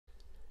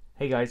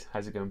Hey guys,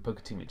 how's it going?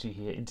 PokeTeamG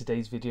here. In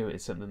today's video,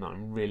 it's something that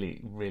I'm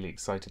really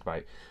excited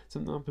about.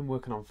 Something I've been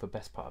working on for the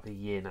best part of a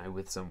year now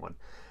with someone.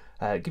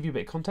 Give you a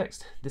bit of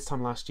context. This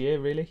time last year,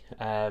 really,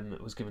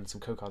 was given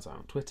some code cards out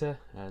on Twitter.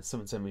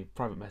 Someone sent me a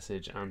private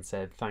message and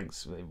said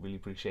thanks. They really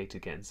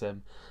appreciated getting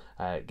some.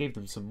 Gave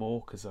them some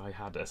more because I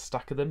had a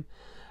stack of them.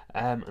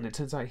 And it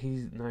turns out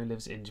he now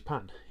lives in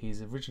Japan.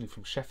 He's originally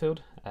from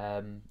Sheffield,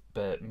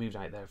 but moved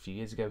out there a few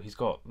years ago. He's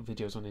got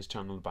videos on his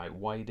channel about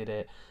why he did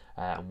it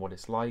and what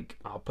it's like.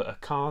 I'll put a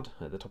card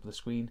at the top of the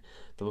screen.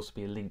 There'll also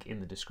be a link in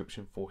the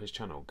description for his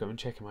channel. Go and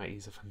check him out.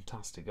 He's a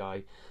fantastic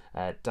guy.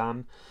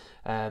 Dan,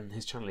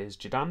 his channel is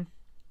Jadan.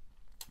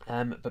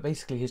 But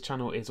basically his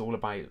channel is all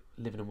about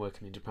living and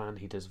working in Japan.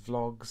 He does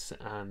vlogs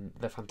and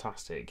they're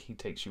fantastic. He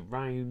takes you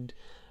round,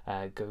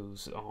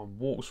 goes on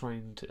walks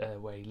around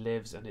where he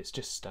lives, and it's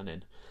just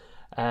stunning.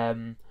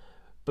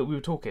 But we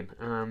were talking,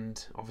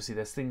 and obviously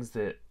there's things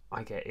that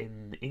I get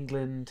in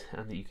England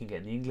and that you can get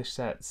in the English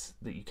sets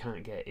that you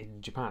can't get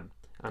in Japan,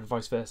 and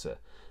vice versa.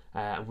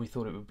 And we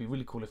thought it would be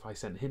really cool if I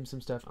sent him some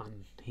stuff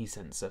and he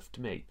sent stuff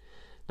to me.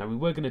 Now we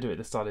were going to do it at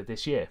the start of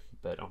this year,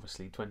 but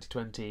obviously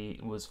 2020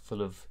 was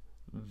full of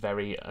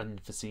very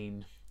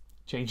unforeseen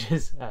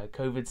changes.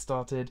 COVID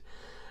started,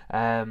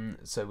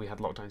 so we had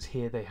lockdowns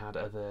here. They had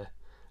other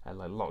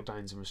like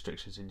lockdowns and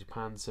restrictions in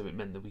Japan, so it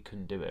meant that we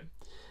couldn't do it.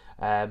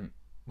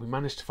 We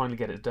managed to finally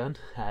get it done.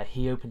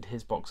 He opened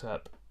his box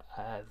up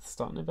at the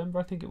start of November,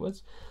 I think it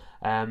was,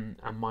 and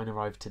mine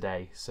arrived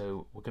today.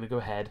 So we're going to go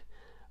ahead,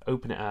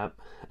 open it up.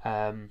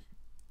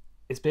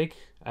 It's big.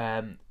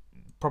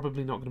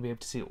 Probably not going to be able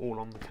to see it all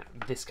on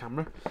this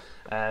camera.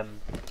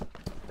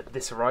 But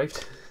this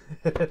arrived.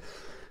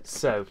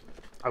 So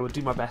I will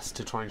do my best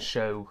to try and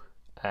show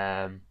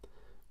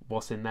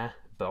what's in there,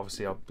 but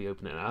obviously I'll be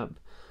opening it up.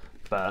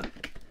 But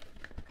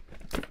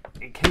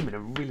it came in a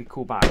really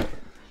cool bag.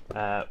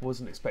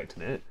 Wasn't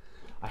expecting it.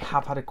 I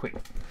have had a quick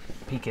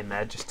peek in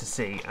there just to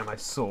see, and I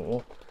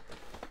saw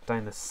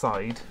down the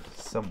side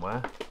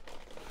somewhere,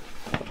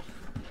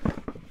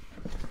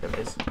 there it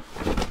is,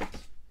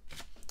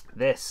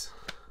 this,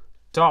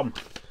 Tom.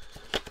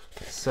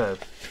 So,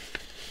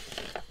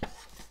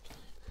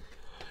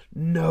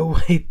 no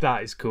way,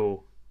 that is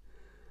cool.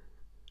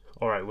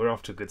 Alright, we're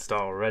off to a good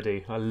start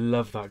already. I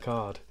love that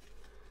card.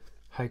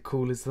 How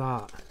cool is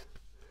that?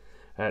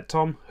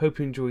 Tom, hope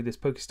you enjoy this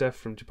Poke stuff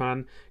from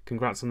Japan.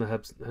 Congrats on the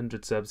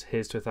 100 subs.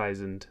 Here's to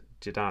 1,000.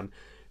 Jadan.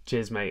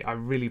 Cheers, mate. I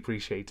really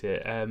appreciate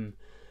it.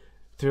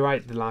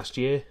 Throughout the last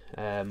year,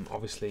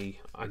 obviously,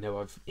 I know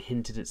I've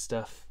hinted at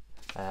stuff.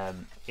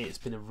 It's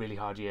been a really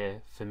hard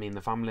year for me and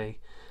the family,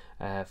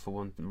 for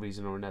one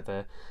reason or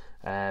another.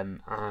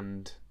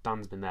 And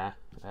Dan's been there.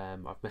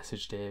 I've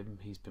messaged him.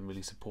 He's been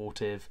really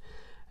supportive.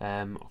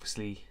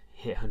 Obviously,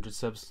 hit 100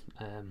 subs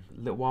a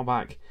little while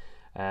back.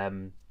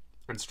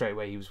 And straight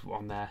away he was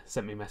on there,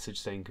 sent me a message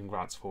saying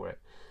congrats for it.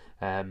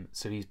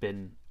 So he's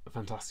been a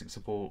fantastic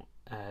support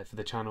for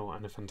the channel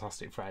and a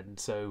fantastic friend.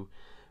 So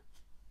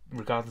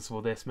regardless of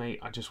all this, mate,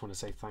 I just want to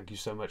say thank you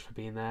so much for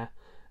being there.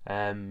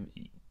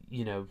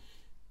 You know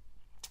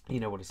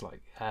what it's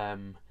like.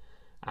 And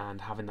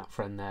having that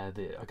friend there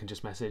that I can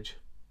just message,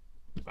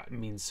 that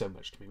means so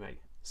much to me,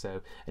 mate.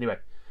 So anyway,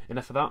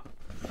 enough of that.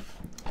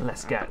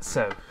 Let's get,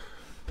 so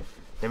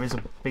there is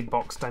a big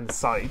box down the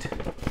side.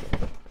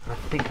 I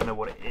think I know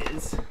what it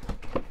is,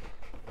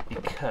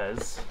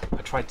 because I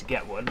tried to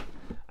get one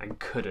and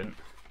couldn't,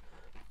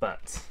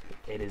 but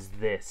it is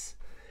this.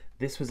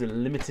 This was a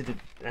limited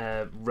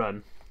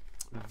run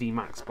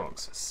VMAX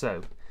box.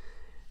 So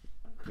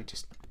let me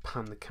just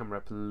pan the camera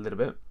up a little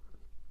bit.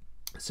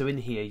 So in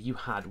here you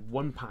had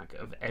one pack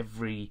of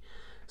every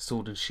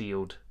Sword and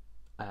Shield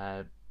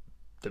that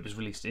was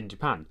released in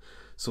Japan.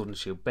 Sword and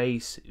Shield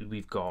base,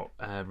 we've got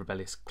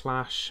Rebellious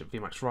Clash,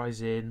 VMAX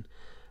Rising.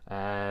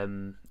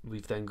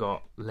 We've then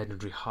got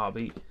Legendary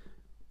Heartbeat.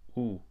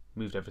 Ooh,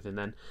 moved everything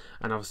then.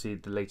 And obviously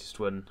the latest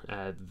one,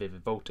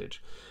 Vivid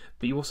Voltage.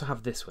 But you also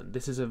have this one.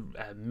 This is a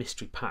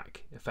mystery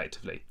pack,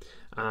 effectively.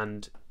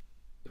 And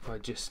if I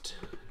just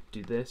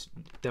do this,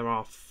 there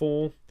are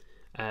 4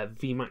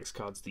 VMAX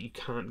cards that you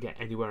can't get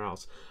anywhere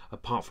else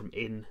apart from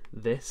in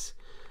this,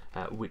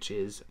 which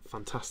is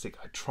fantastic.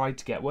 I tried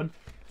to get one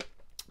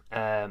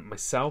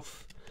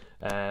myself.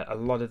 A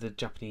lot of the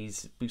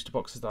Japanese booster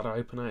boxes that I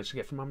open I actually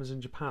get from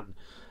Amazon Japan.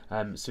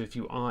 So if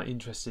you are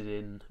interested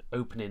in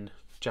opening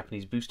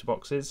Japanese booster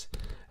boxes,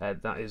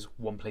 that is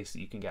one place that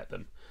you can get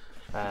them.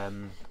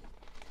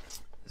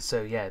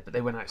 So yeah, but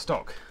they went out of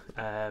stock.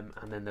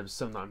 And then there was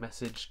some that I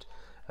messaged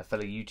a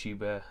fellow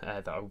YouTuber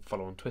that I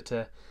follow on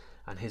Twitter,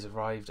 and his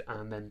arrived,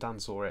 and then Dan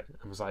saw it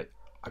and was like,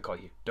 I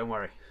got you, don't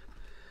worry.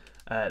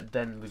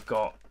 Then we've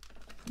got,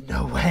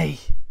 no way!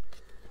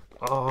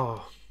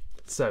 Oh,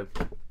 so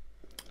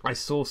I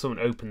saw someone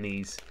open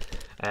these,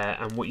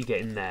 and what you get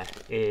in there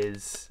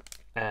is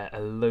a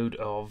load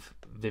of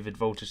Vivid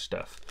Voltage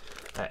stuff.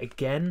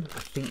 Again, I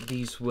think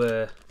these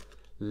were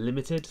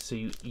limited, so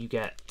you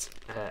get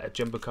a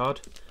jumbo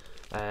card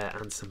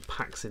and some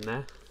packs in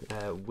there,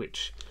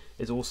 which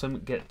is awesome.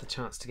 Get the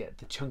chance to get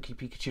the chunky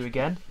Pikachu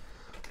again.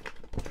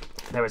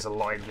 There is a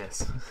lot in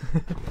this.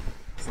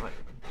 It's like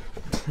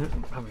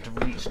having to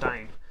reach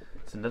down.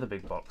 It's another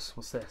big box.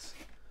 What's this?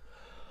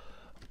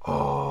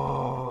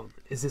 Oh,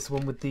 is this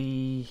one with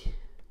the...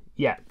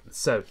 Yeah,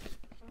 so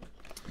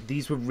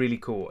these were really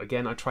cool.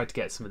 Again, I tried to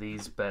get some of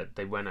these, but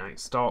they went out of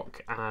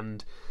stock,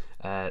 and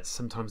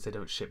sometimes they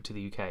don't ship to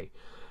the UK.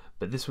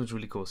 But this one's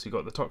really cool. So you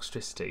got the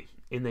Toxtricity.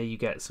 In there you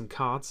get some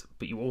cards,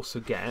 but you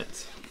also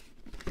get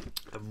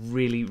a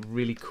really,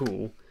 really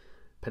cool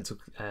pencil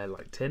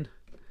like tin,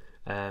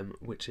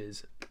 which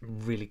is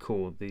really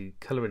cool. The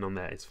colouring on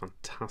there is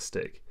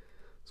fantastic.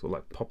 Sort of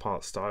like pop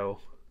art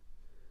style,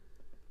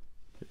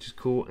 which is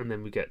cool. And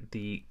then we get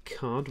the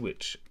card,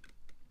 which,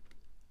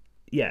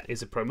 yeah,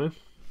 is a promo.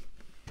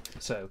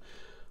 So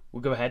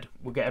we'll go ahead,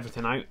 we'll get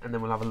everything out, and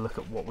then we'll have a look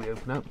at what we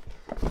open up.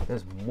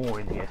 There's more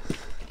in here.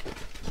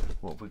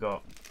 What have we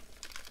got?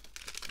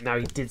 Now,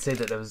 he did say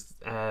that there was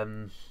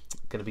going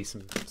to be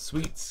some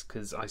sweets,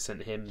 because I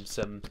sent him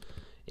some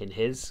in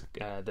his.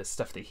 There's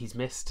stuff that he's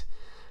missed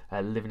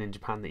living in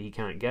Japan that he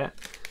can't get.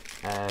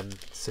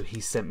 So he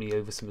sent me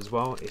over some as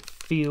well. It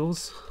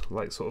feels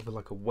like sort of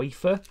like a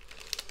wafer.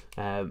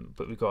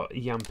 But we've got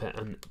Yamper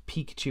and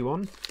Pikachu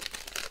on.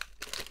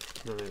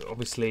 Now,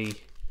 obviously,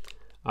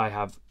 I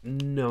have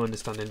no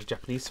understanding of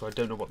Japanese, so I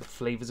don't know what the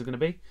flavours are going to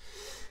be.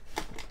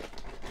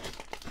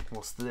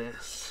 What's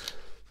this?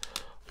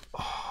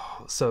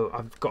 Oh, so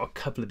I've got a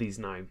couple of these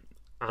now,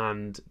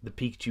 and the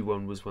Pikachu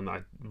one was one that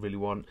I really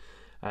want.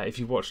 If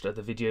you've watched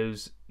other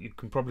videos, you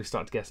can probably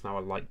start to guess now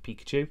I like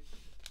Pikachu.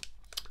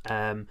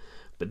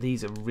 But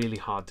these are really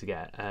hard to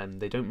get,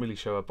 and they don't really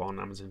show up on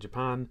Amazon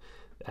Japan.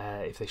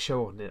 If they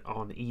show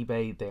on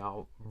eBay, they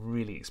are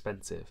really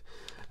expensive.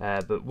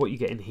 But what you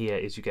get in here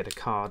is you get a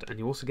card, and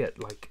you also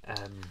get like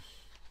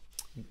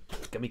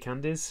gummy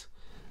candies,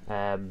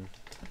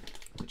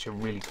 which are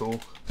really cool.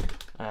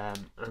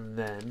 And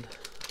then,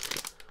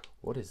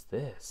 what is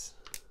this?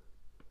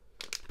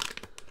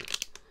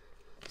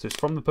 So it's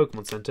from the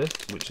Pokemon Center,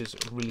 which is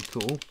really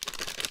cool.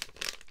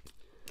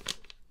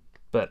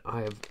 But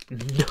I have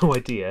no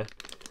idea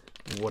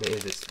what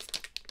it is. It's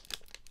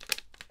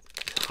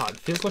hard. It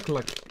feels like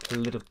a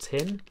little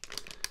tin.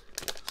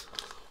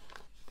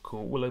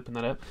 Cool, we'll open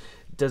that up.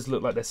 It does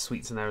look like there's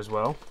sweets in there as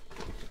well.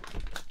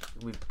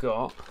 We've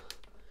got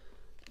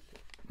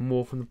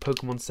more from the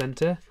Pokemon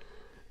Center.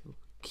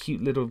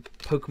 Cute little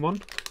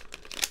Pokemon.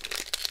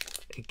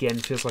 Again,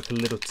 feels like a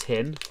little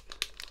tin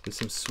with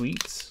some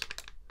sweets.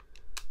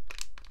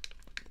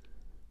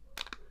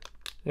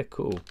 They're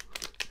cool.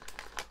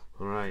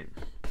 Alright.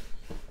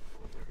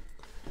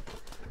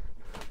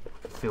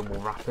 A few more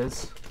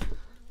wrappers.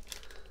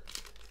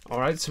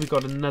 Alright, so we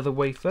got another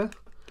wafer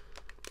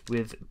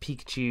with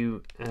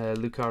Pikachu,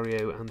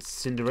 Lucario and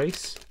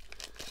Cinderace.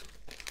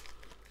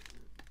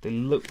 They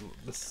look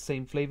the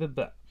same flavour,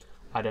 but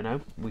I don't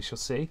know. We shall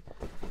see.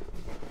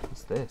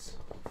 What's this?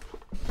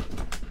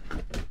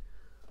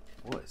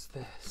 What is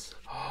this?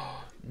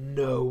 Oh,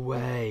 no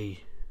way.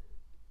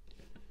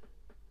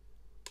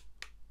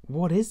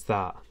 What is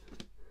that?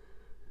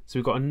 So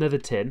we've got another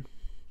tin.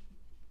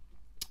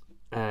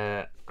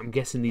 I'm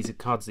guessing these are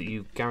cards that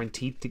you're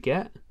guaranteed to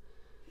get.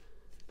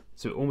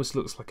 So it almost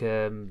looks like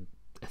a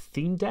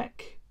theme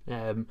deck.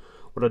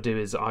 What I'll do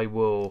is I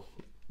will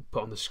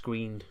put on the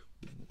screen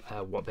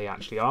what they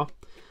actually are.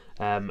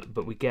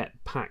 But we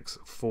get packs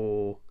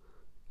for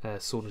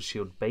Sword and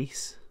Shield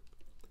base.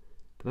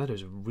 But that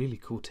is a really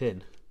cool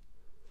tin.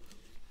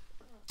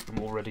 I'm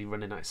already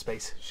running out of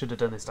space. Should have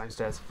done this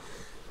downstairs.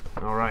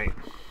 Alright.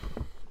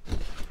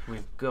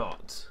 We've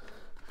got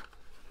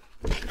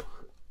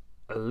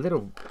a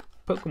little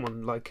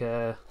Pokemon like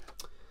a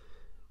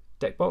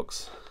deck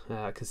box.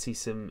 I can see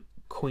some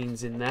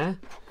coins in there.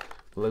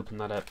 We'll open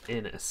that up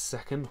in a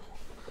second.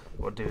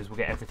 What I'll do is we'll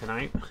get everything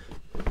out.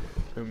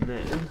 And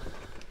then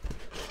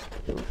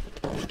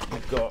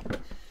we've got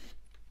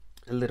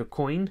a little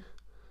coin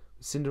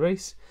with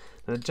Cinderace.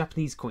 Now the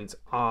Japanese coins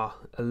are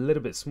a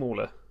little bit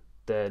smaller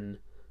than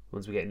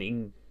ones we get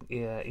in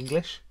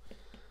English.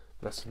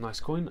 That's a nice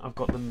coin. I've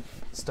got them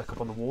stuck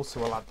up on the wall,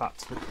 so I'll add that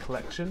to the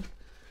collection.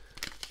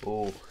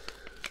 Oh,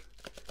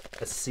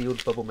 a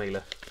sealed bubble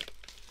mailer.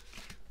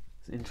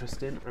 It's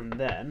interesting. And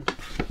then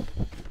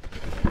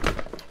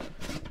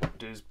what I'll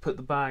do is put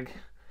the bag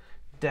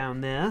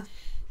down there,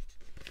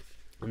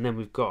 and then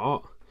we've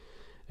got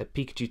a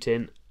Pikachu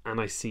tin,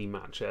 and I see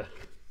matcha.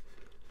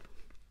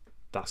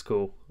 That's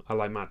cool. I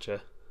like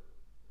matcha.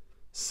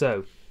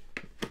 So,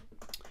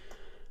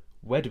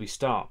 where do we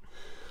start?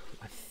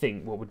 I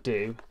think what we'll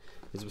do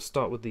is we'll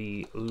start with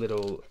the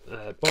little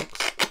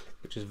box,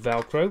 which is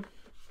Velcro.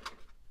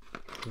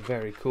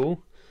 Very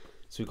cool.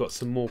 So we've got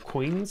some more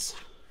coins.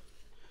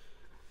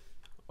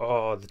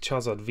 Oh, the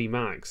Charizard V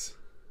Max.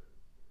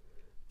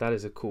 That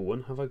is a cool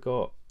one. Have I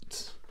got...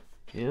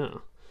 Yeah.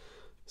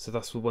 So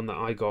that's the one that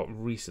I got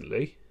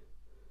recently.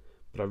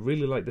 But I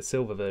really like the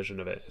silver version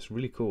of it. It's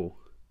really cool.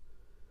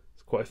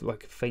 It's quite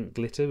like a faint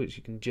glitter, which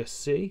you can just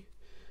see.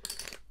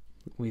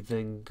 We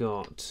then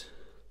got...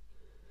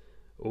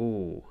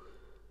 Oh...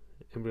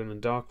 Embryon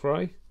and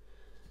Darkrai.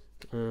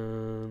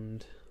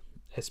 And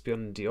Espeon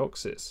and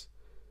Deoxys.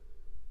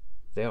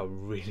 They are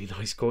really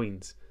nice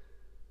coins.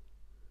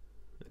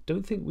 I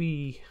don't think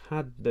we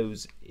had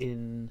those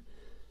in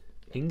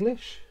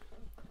English,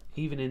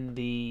 even in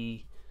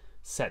the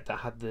set that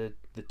had the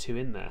two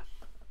in there.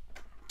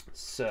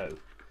 So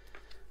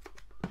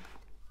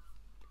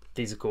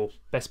these are cool.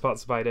 Best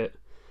parts about it,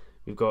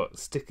 we've got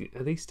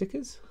are these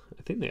stickers?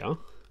 I think they are.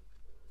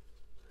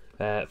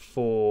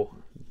 For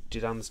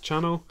Jidan's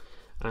channel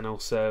and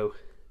also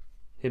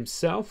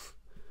himself.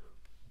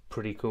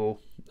 Pretty cool.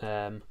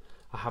 I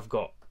have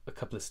got a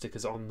couple of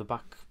stickers on the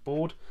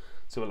backboard,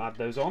 so we'll add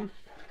those on.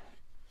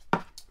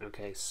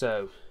 Okay,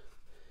 so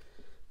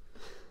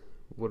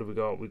what do we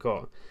got? We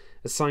got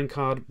a signed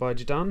card by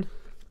Jidan,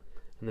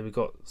 and then we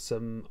got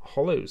some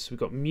holos. We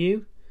got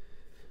Mew.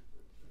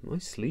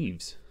 Nice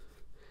sleeves.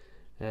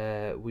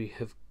 We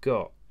have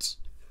got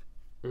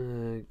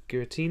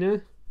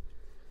Giratina,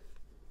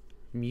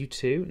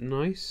 Mewtwo,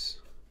 nice.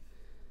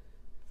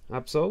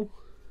 Absol,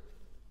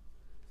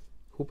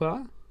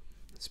 Hoopa,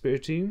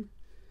 Spiritomb,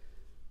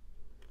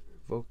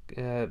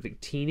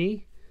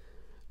 Victini,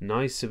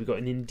 nice. So we got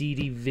an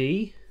Indeedee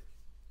V,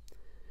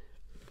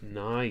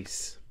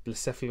 nice.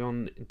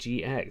 Blacephalon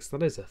GX,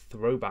 that is a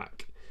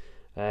throwback.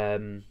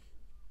 Can't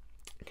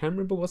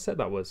remember what set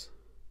that was.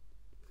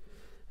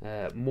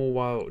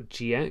 Mawile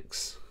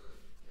GX,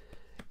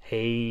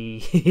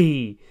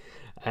 hey.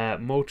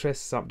 Moltres,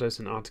 Zapdos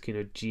and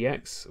Articuno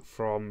GX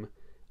from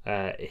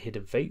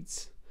Hidden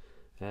Fates,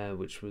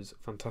 which was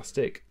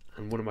fantastic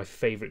and one of my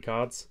favourite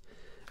cards.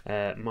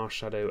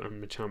 Marshadow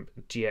and Machamp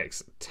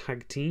GX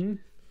Tag Team.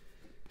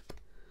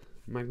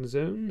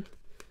 Magnezone.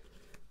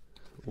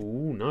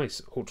 Ooh,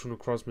 nice. Ultra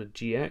Necrozma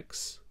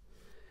GX.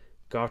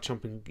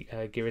 Garchomp and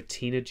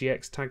Giratina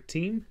GX Tag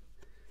Team.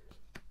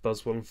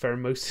 Buzzwole and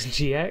Pheromosa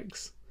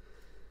GX.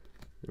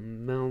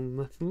 And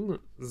Melmetal.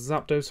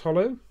 Zapdos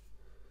Holo.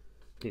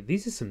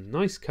 These are some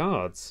nice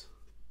cards.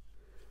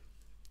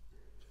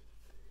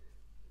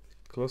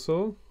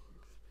 Colossal.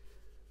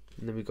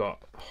 And then we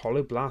got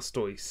Holo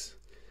Blastoise.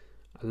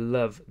 I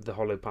love the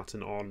holo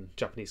pattern on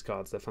Japanese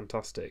cards. They're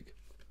fantastic.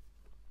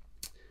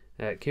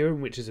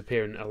 Kieran, which is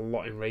appearing a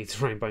lot in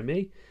raids around by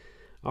me.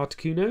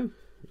 Articuno.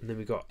 And then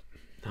we got...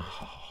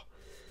 Oh,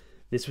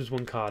 this was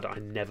one card I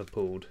never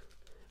pulled.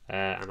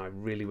 And I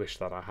really wish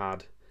that I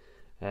had.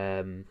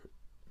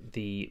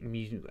 The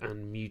Mew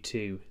and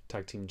Mewtwo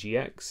Tag Team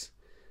GX.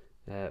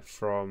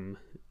 From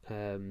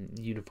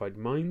Unified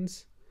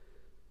Minds.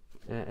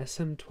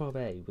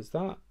 SM12A, was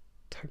that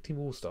Tag Team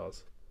All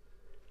Stars?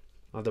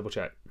 I'll double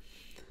check.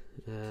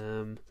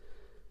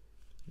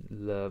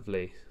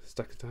 Lovely.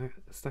 Stack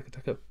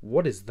Attacker.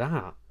 What is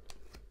that?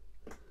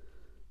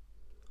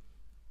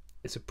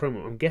 It's a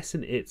promo. I'm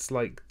guessing it's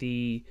like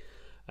the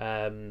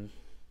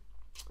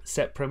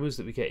set promos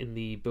that we get in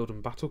the Build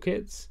and Battle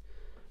kits,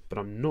 but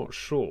I'm not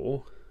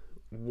sure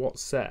what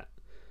set.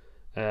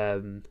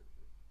 But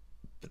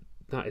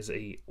that is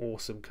a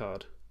awesome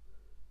card.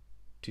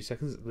 2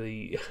 seconds.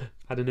 I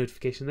had a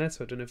notification there,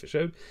 so I don't know if it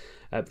showed.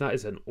 That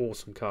is an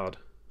awesome card.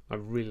 I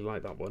really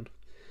like that one.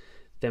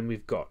 Then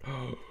we've got...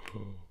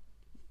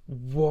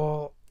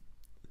 What?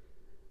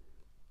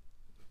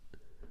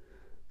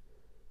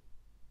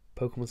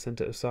 Pokemon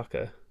Center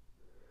Osaka.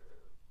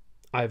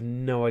 I have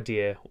no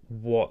idea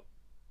what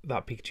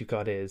that Pikachu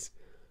card is,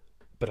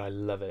 but I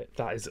love it.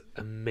 That is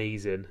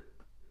amazing.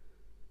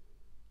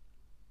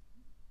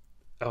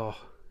 Oh,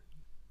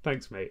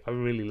 thanks, mate. I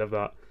really love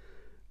that.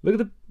 Look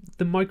at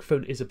the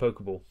microphone is a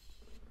Pokeball.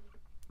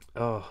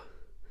 Oh,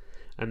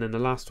 and then the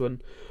last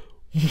one.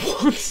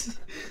 What?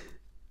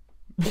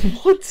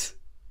 What?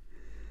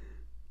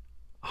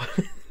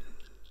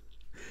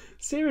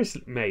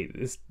 Seriously, mate,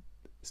 it's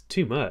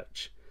too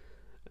much.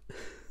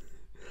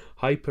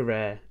 Hyper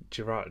Rare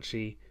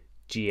Jirachi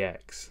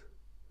GX.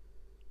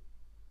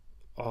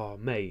 Oh,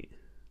 mate.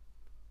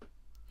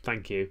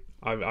 Thank you.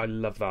 I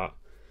love that.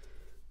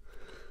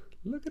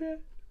 Look at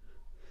it.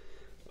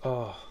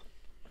 Oh.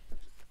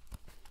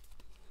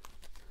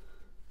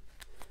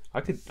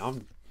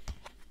 I'm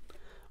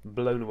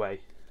blown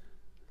away,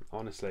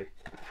 honestly.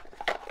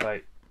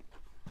 Like,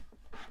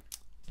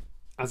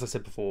 as I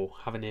said before,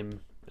 having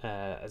him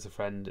as a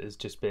friend has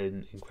just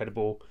been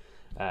incredible,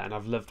 and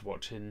I've loved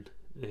watching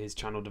his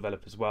channel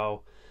develop as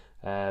well.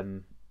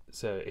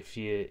 So if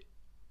you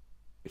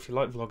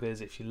like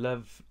vloggers, if you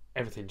love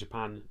everything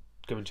Japan,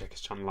 go and check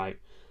his channel out.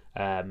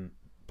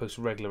 Post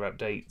regular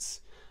updates,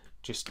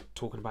 just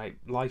talking about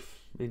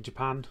life in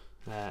Japan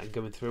and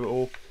going through it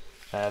all.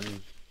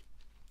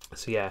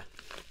 So yeah,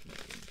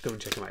 go and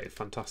check him out. It's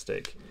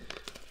fantastic.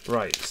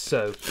 Right,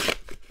 so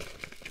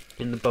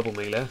in the bubble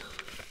mailer,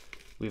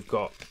 we've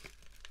got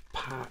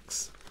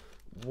packs.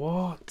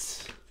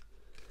 What?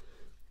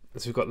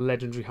 So we've got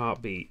Legendary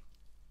Heartbeat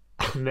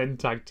and then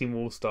Tag Team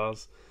All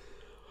Stars.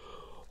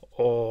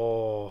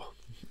 Oh,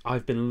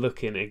 I've been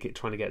looking at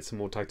trying to get some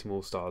more Tag Team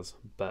All Stars,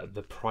 but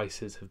the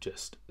prices have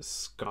just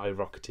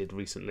skyrocketed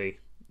recently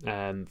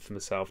for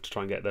myself to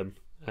try and get them.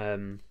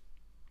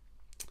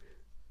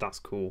 That's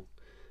cool.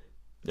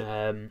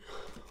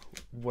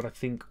 What I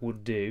think we'll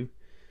do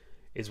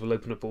is we'll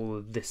open up all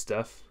of this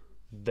stuff,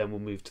 then we'll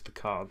move to the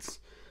cards.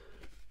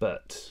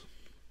 But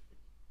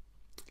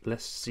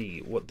let's see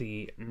what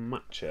the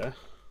matcha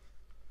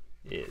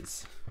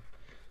is.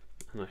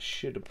 And I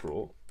should have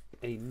brought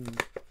a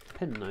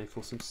penknife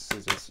or some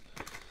scissors.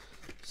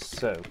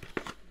 So,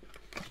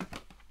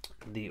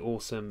 the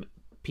awesome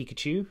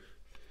Pikachu.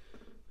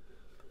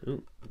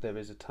 Oh, there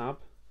is a tab.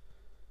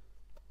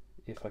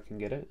 If I can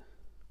get it.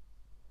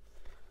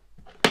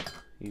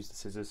 Use the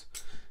scissors.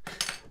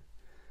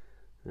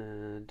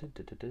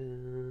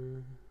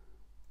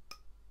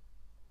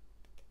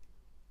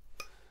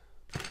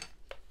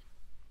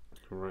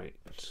 Right.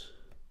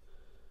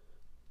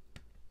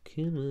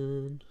 Come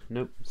on.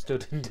 Nope, still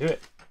didn't do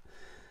it.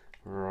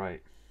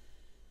 Right.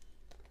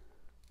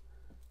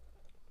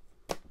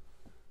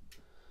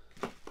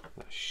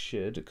 That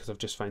should, because I've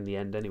just found the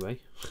end anyway,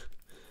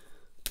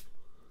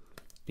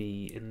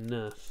 be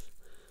enough.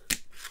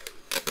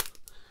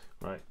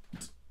 Right.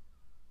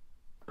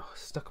 Oh,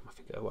 it's stuck on my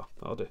finger. Oh well,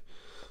 that'll do.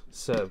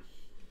 So,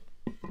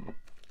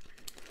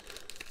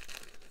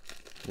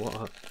 what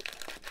are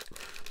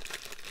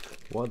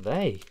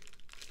they?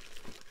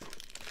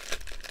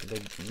 Are they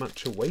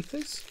matcha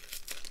wafers?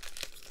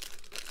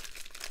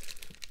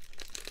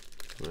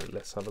 Right,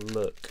 let's have a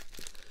look.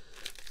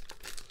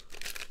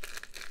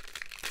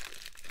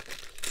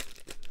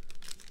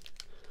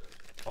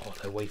 Oh,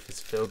 they're wafers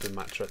filled with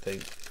matcha, I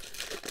think.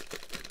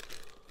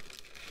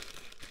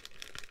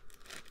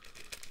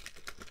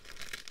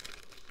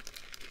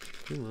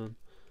 Come on.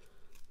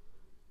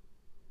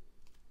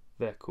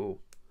 They're cool.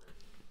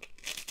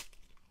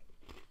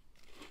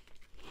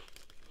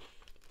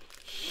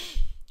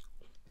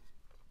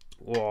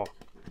 Whoa.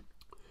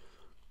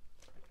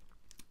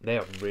 They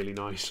are really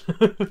nice.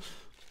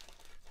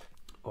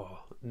 Oh,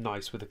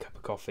 nice with a cup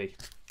of coffee.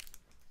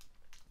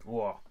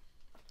 Whoa.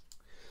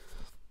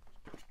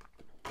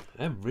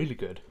 They're really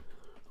good.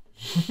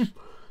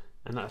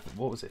 And that,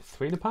 what was it,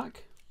 3 in a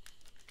pack?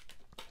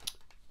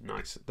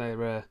 Nice.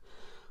 They'll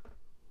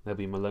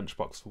be my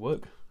lunchbox for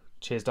work.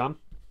 Cheers, Dan.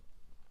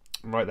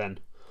 Right then,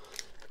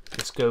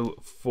 let's go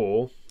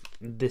for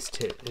this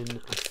tin.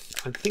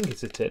 I think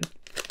it's a tin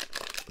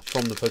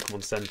from the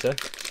Pokemon Center,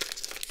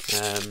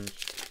 and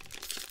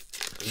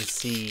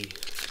see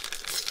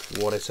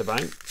what it's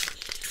about.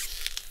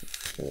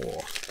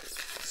 Oh,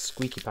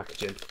 squeaky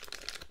packaging.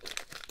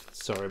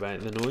 Sorry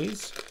about the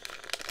noise.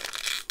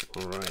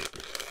 Alright.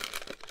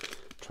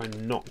 Try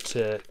not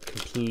to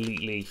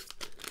completely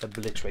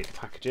obliterate the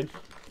packaging.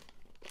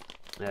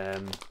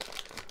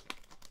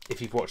 If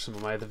you've watched some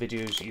of my other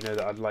videos, you know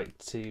that I'd like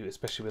to,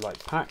 especially with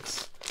like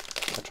packs,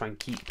 I try and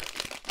keep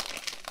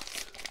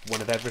one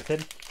of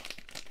everything.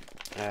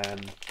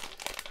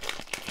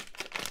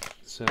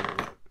 So, try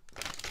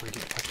and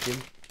keep the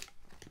packaging.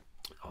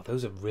 Oh,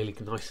 those are really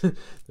nice.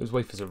 Those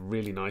wafers are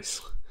really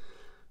nice.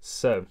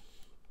 So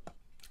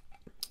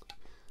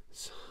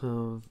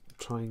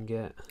try and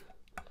get.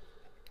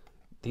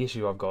 The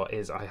issue I've got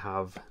is I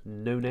have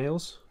no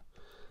nails,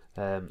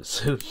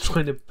 so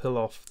trying to pull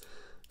off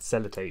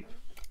sellotape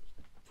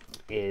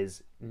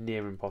is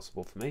near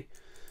impossible for me.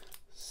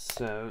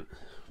 So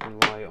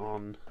rely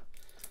on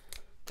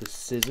the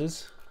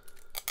scissors.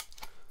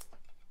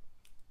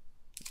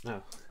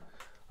 No,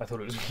 I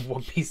thought it was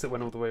one piece that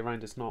went all the way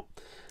around. It's not.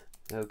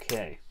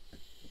 Okay.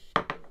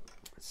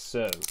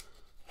 So.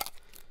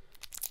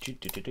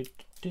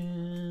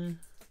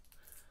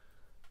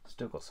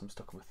 Still got some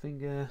stuck on my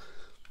finger.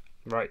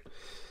 Right.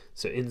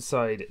 So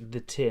inside the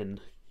tin,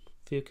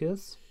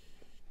 focus,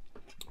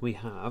 we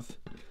have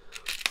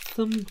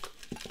some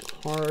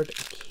hard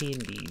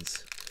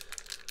candies,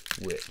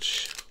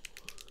 which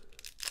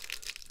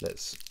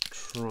let's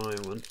try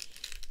one.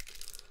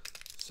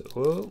 So,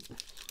 whoa,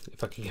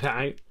 if I can get it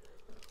out.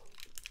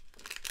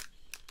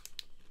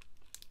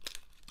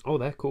 Oh,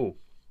 they're cool.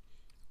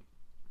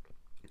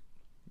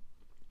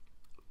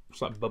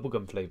 It's like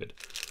bubblegum flavoured.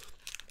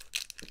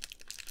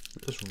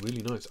 That's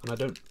really nice.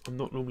 And I'm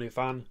not normally a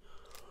fan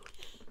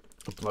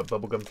of like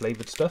bubblegum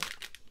flavoured stuff,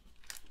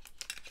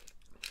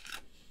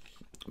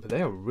 but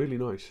they are really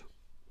nice.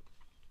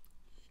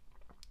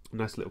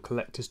 Nice little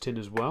collector's tin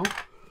as well.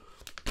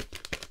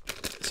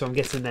 So I'm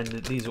guessing then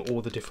that these are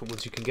all the different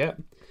ones you can get.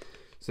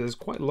 So there's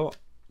quite a lot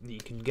that you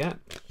can get.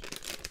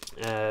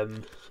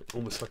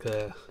 Almost like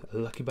a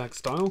lucky bag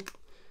style.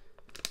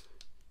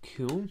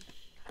 Cool.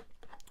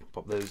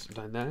 Pop those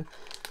down there.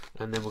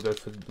 And then we'll go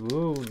for,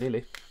 whoa,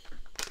 nearly.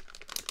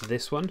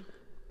 This one,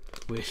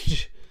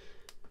 which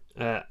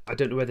I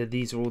don't know whether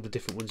these are all the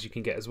different ones you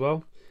can get as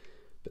well,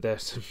 but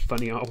there's some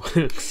funny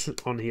artworks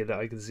on here that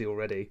I can see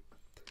already.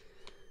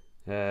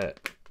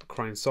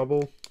 Crying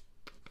Sobble.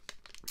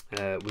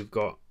 We've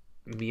got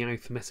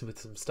Meowth messing with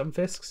some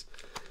Stunfisks,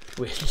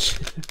 which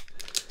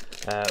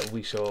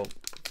we shall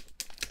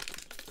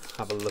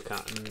have a look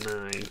at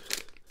now.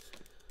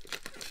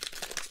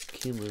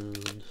 Come on.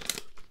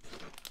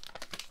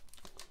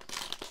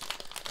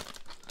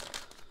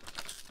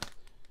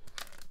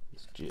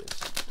 It's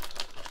just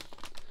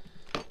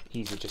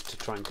easy just to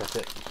try and cut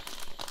it.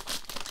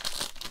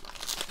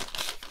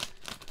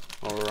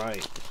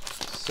 Alright,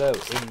 So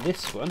in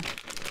this one,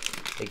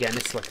 again,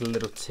 it's like a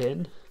little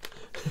tin.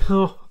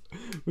 Oh,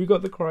 we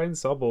got the crying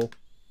Zobble.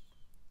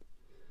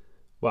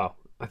 Well,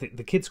 I think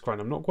the kid's crying.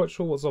 I'm not quite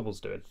sure what Zobble's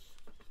doing.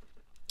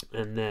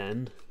 And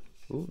then,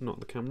 oh, not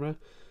the camera.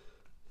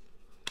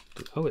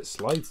 Oh, it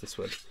slides this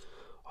way.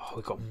 Oh,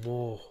 we got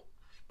more.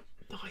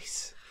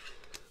 Nice.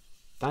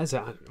 That is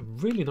a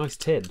really nice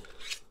tin.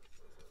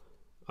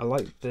 I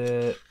like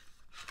how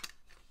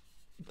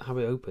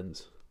it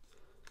opens.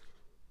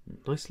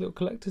 Nice little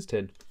collector's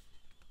tin.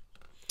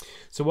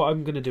 So what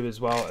I'm going to do as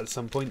well at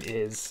some point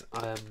is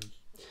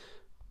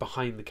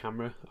behind the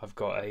camera I've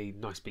got a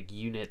nice big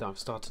unit that I've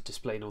started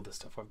displaying all the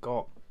stuff I've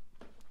got.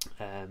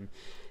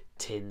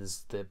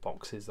 Tins, the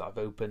boxes that I've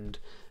opened.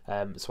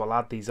 So I'll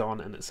add these on,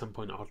 and at some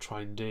point I'll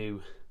try and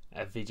do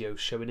a video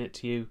showing it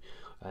to you.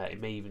 It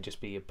may even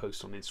just be a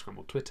post on Instagram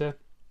or Twitter.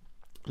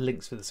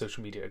 Links for the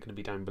social media are going to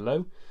be down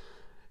below.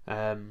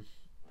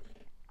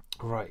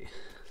 Right,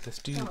 let's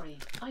do... Sorry,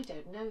 I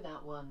don't know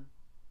that one.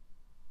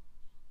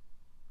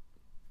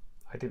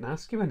 I didn't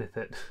ask you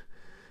anything.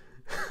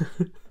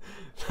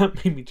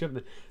 That made me jump.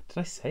 Did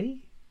I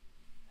say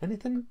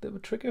anything that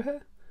would trigger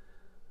her?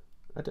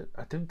 I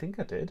don't think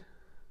I did.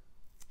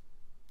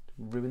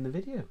 Ruin the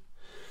video.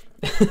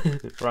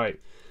 Right,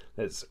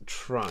 let's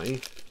try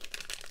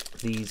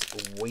these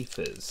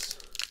wafers.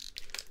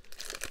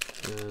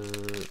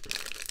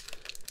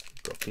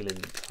 Got a feeling.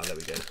 Oh, there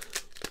we go.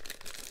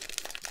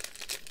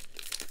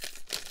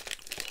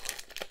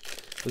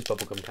 Those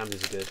bubblegum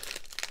candies are good.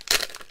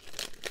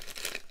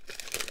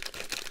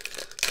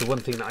 The one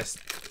thing that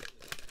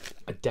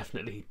I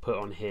definitely put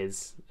on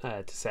his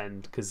to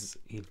send, because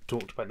he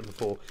talked about them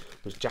before,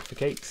 was Jaffa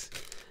cakes.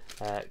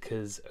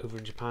 Because over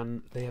in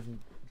Japan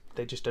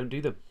they just don't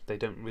do them. They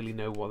don't really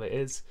know what it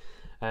is.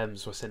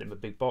 So I sent him a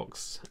big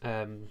box,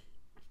 and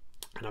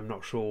I'm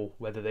not sure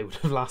whether they would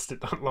have lasted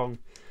that long.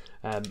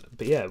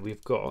 But yeah,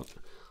 we've got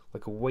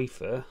like a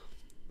wafer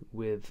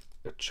with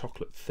a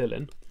chocolate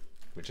filling,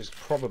 which is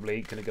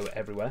probably going to go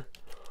everywhere.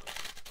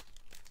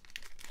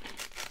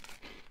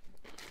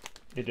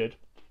 It did.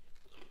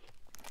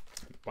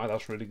 Wow,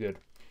 that's really good.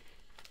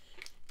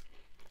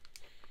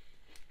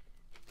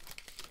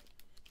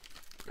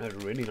 That's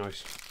really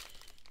nice.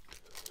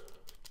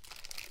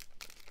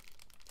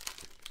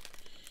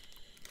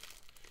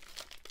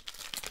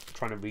 I'm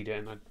trying to read it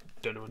and I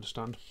don't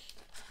understand.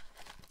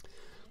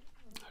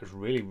 That's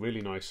really,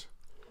 really nice.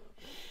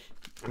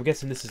 I'm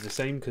guessing this is the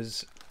same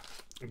because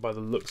by the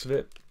looks of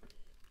it,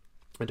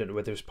 I don't know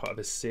whether it's part of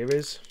this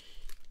series.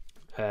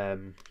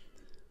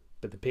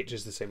 But the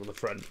picture's the same on the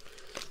front.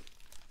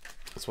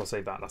 So I'll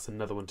say that. That's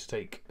another one to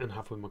take and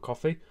have with my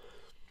coffee.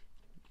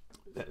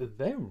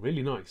 They're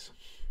really nice.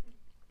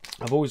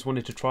 I've always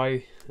wanted to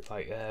try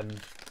like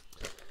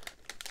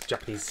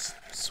Japanese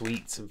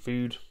sweets and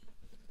food,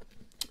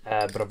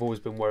 but I've always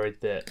been worried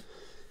that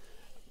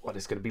what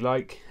it's going to be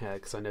like,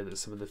 because I know that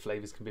some of the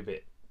flavours can be a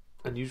bit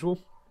unusual.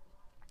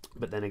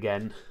 But then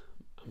again,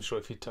 I'm sure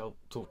if you talk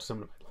to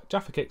someone about like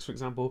Jaffa cakes, for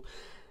example,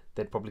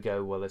 they'd probably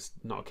go, well, it's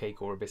not a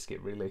cake or a biscuit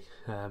really.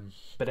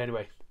 But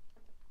anyway,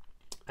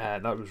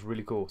 that was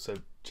really cool. So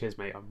cheers,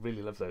 mate. I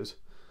really love those.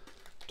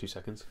 2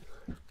 seconds.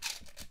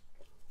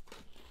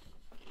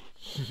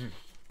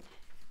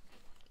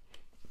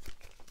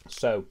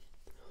 So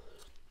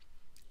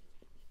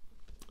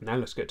now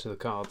let's get to the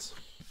cards.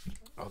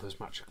 Oh, those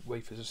matcha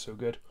wafers are so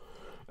good.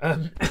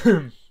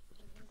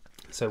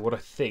 So what I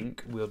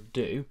think we'll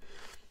do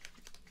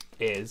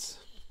is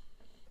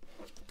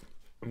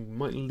I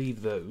might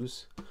leave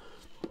those.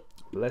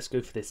 Let's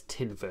go for this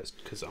tin first,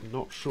 because I'm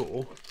not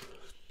sure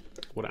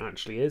what it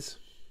actually is,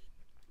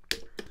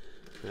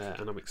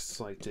 and I'm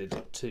excited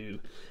to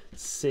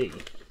see.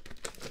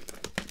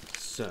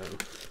 So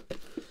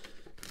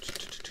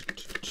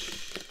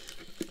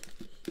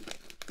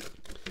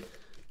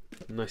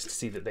nice to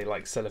see that they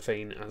like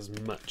cellophane as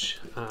much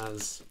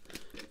as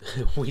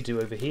we do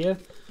over here.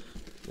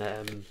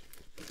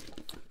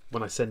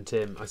 When I sent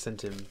him a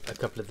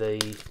couple of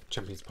the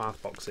Champions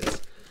Path boxes,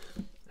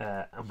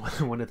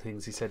 and one of the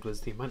things he said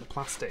was the amount of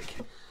plastic.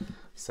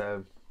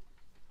 So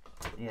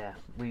yeah,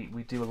 we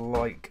do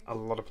like a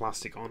lot of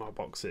plastic on our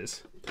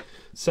boxes.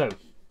 So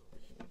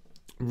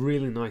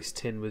really nice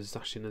tin with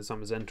Zashin and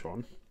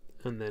Zamazentron,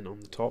 and then on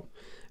the top,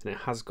 and it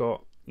has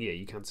got, yeah,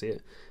 you can see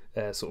it,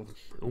 sort of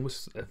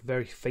almost a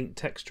very faint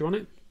texture on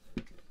it.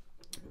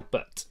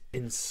 But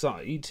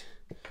inside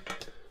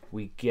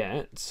we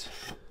get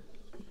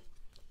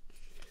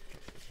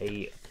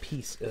a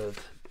piece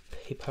of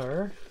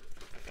paper,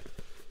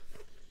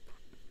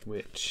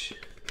 which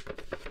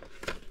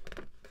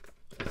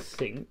I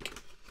think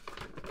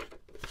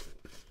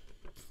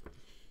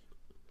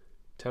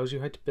tells you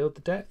how to build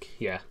the deck.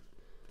 Yeah,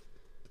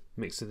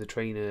 mix of the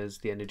trainers,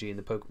 the energy, and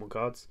the Pokemon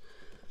cards.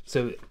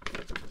 So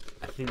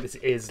I think this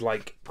is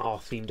like our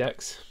theme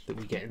decks that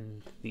we get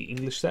in the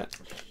English set.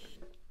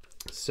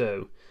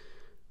 So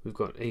we've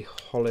got a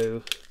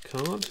hollow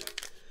card.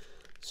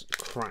 Let's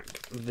crack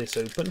this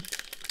open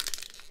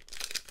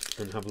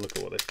and have a look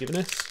at what they've given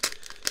us.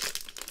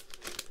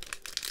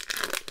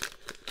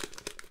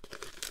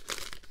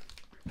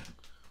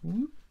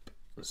 Whoop.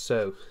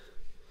 So,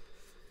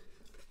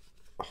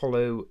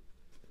 holo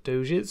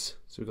Doges.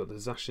 So we've got the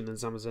Zacian and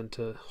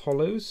Zamazenta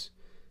holos.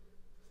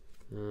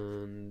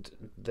 And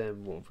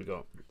then what have we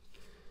got?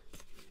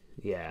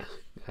 Yeah,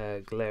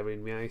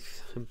 Galarian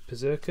Meowth and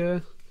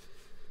Berserker.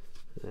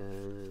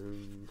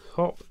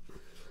 Hop.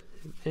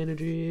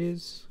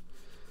 Energies.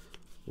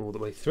 All the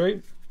way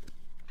through.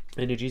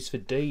 Energies for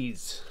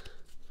days.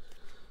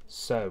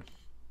 So,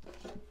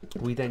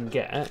 we then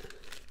get...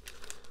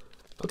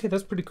 Okay,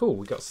 that's pretty cool.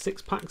 We got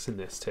 6 packs in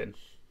this tin.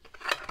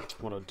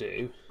 What I'll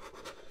do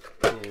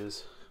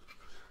is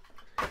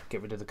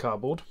get rid of the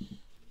cardboard,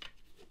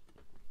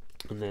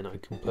 and then I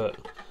can put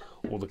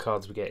all the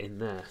cards we get in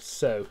there.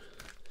 So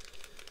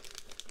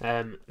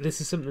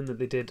this is something that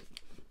they did,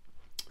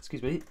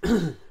 excuse me,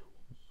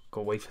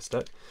 got wafer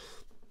stuck,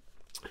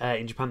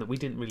 in Japan that we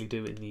didn't really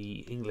do in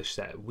the English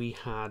set. We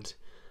had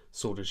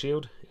Sword and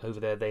Shield. Over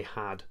there they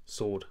had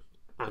Sword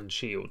and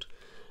Shield.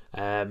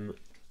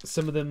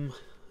 Some of them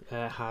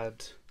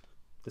had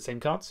the same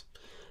cards,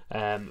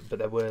 but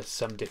there were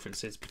some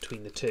differences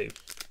between the two.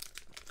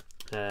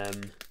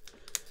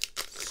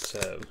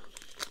 So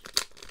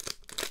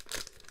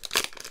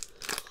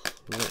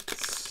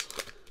let's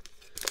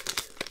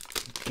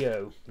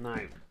go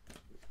now.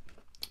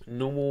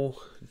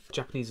 Normal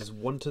Japanese is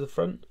 1 to the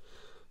front,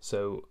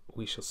 so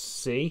we shall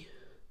see.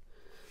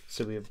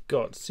 So we have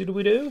got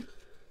Sudowoodo,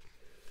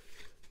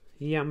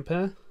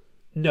 Yamper.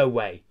 No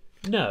way.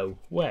 No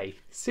way.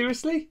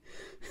 Seriously?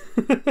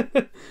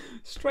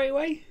 Straight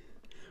away?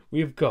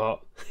 We've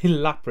got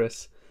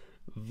Lapras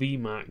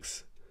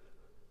VMAX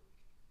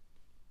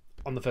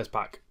on the first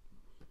pack.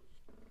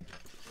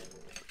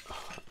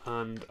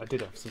 And I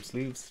did have some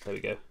sleeves. There we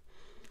go.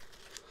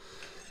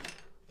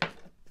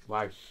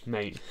 Wow,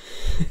 mate.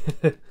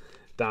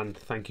 Dan,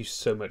 thank you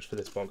so much for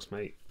this box,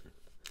 mate.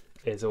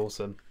 It's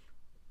awesome.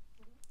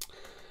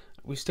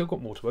 We've still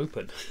got more to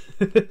open.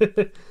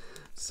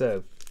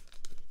 So,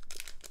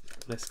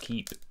 let's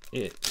keep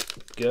it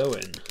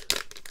going.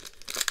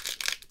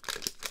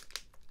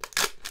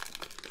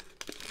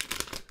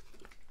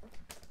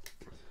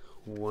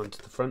 One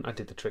to the front. I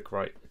did the trick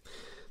right.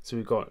 So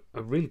we've got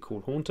a really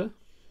cool Haunter,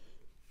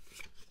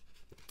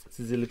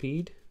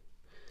 Zillipede,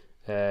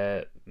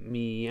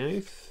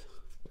 Meowth,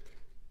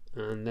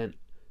 and then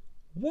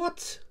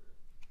what?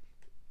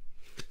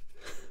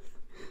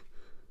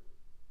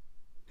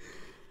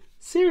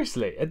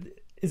 Seriously,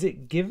 is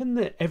it given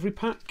that every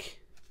pack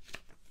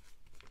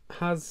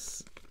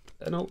has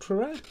an ultra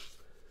rare?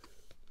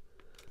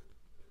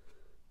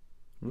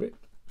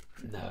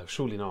 No,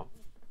 surely not.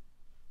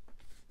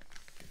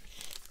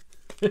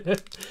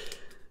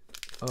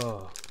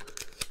 Oh.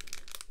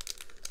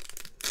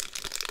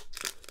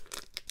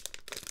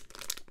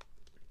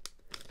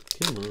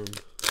 Come on.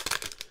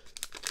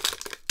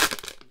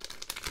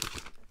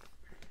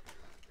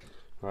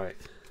 Right.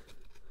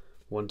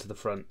 1 to the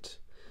front.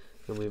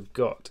 And we've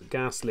got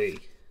Ghastly,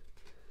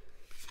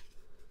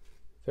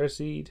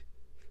 Ferseed,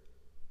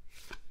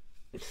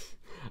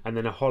 and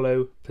then a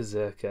holo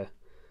Berserker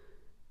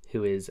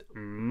who is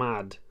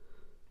mad.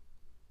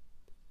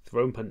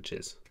 Throwing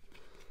punches,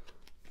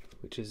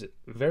 which is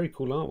very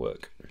cool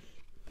artwork.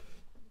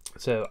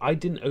 So I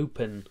didn't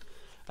open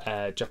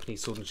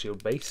Japanese Sword and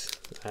Shield base.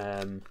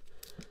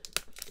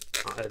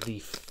 The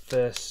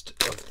first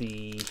of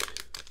the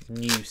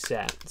new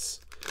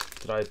sets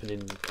that I opened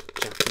in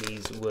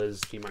Japanese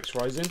was VMAX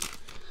Rising,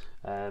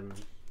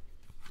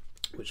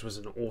 which was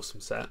an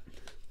awesome set.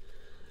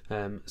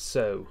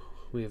 So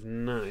we have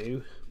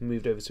now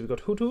moved over. So we've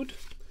got Hood,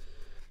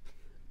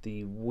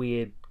 the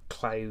weird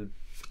cloud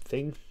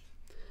thing,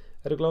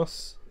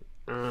 Edogloss,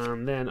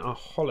 and then a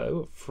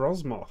holo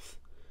Frosmoth.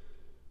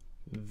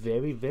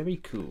 Very, very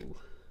cool.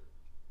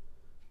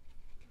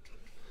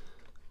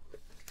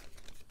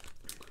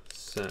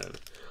 So,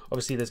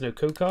 obviously there's no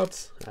code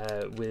cards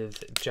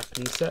with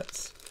Japanese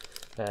sets,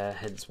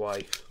 hence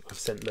why I've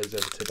sent those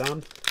over to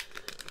Dan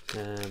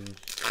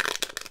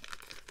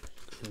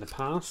in the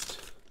past.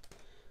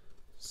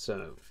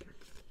 So,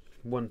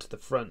 1 to the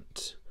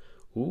front.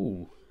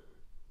 Ooh.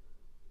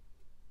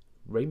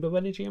 Rainbow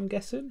Energy, I'm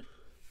guessing.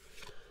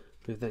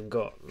 We've then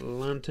got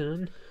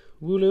Lantern,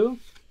 Wooloo,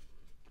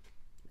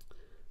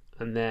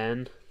 and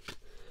then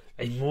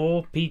a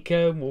more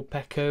Pico, more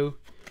Peko,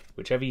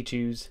 whichever you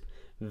choose,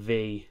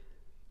 V.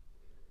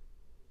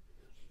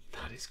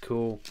 That is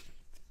cool.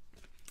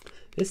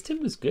 This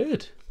tin was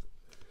good.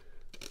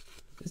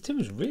 This tin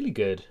was really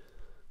good.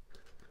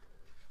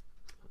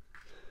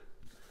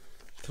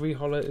 2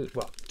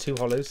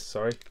 holos,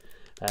 sorry,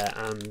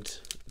 and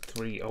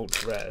 3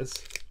 ultra rares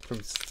from,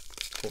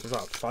 what was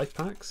that, 5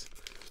 packs?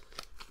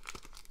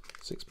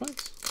 6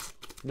 packs?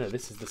 No,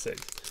 this is the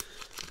 6th.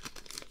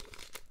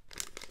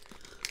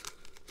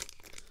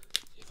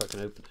 If I can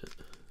open it.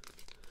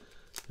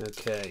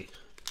 Okay.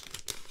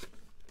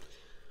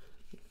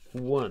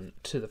 1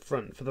 to the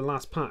front for the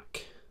last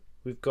pack.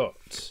 We've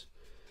got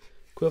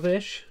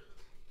Quillfish,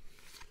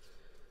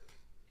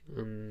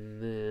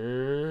 and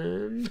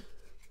then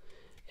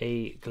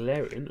a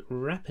Galarian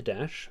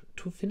Rapidash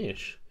to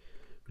finish,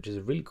 which is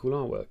a really cool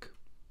artwork.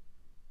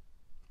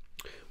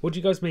 What do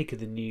you guys make of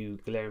the new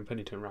Galarian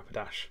Ponyta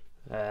Rapidash?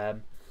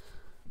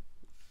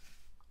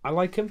 I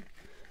like them.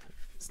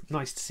 It's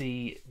nice to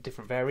see a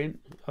different variant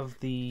of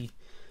the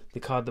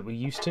card that we're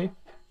used to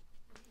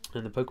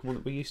and the Pokemon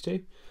that we're used to.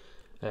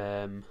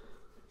 But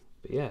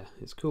yeah,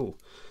 it's cool.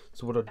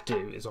 So what I'll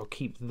do is I'll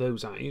keep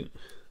those out.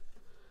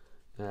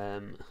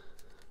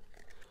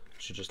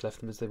 Should just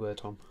left them as they were,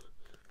 Tom.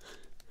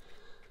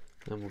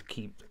 And we'll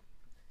keep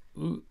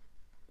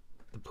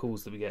the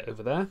pools that we get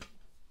over there.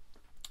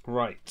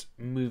 Right,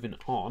 moving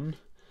on.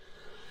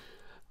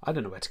 I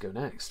don't know where to go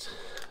next.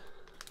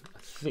 I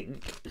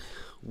think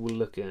we'll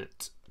look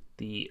at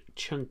the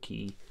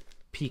chunky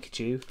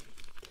Pikachu,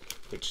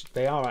 which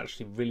they are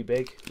actually really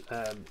big.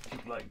 If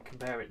you like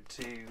compare it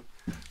to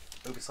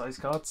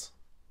oversized cards.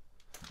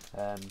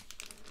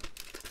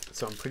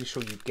 So I'm pretty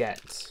sure you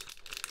get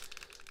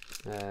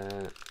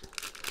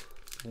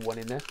one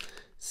in there.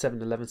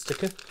 7-Eleven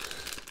sticker.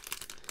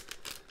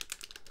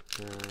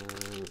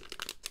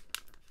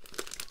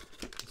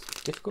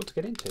 It's difficult to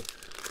get into.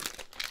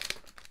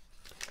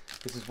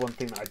 This is one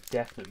thing that I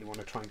definitely want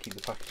to try and keep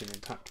the packaging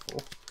intact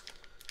for.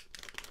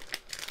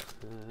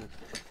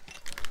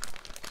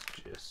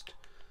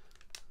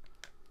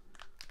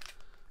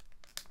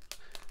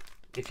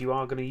 If you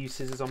are going to use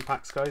scissors on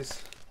packs,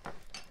 guys,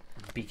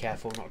 be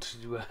careful not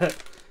to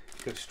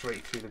go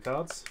straight through the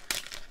cards.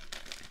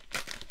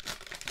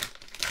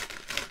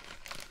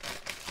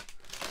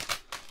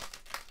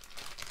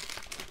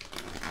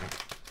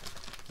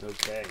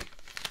 Okay,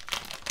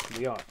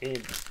 we are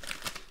in,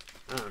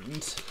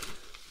 and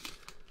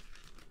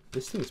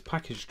this thing is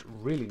packaged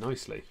really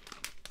nicely.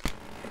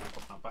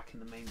 Put that back in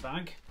the main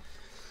bag.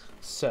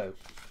 So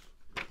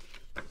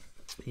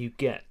you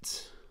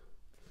get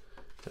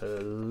a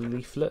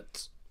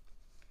leaflet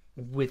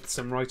with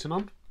some writing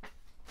on,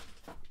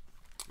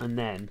 and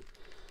then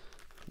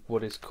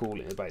what is cool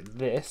about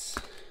this,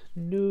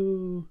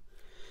 no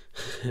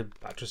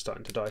battery's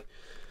starting to die,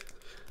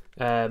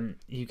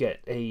 you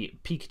get a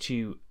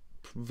Pikachu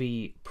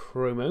V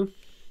promo,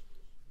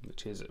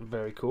 which is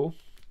very cool.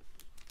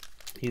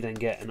 You then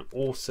get an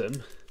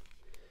awesome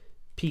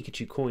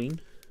Pikachu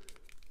coin,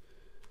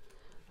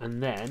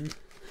 and then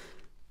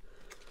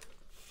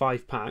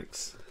 5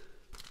 packs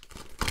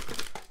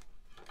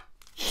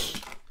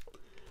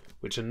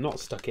which are not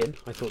stuck in.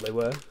 I thought they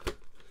were.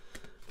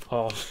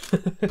 Oh,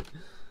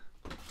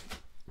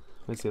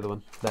 where's the other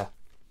one? There.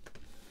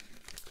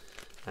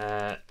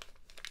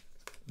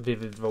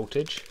 Vivid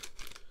Voltage,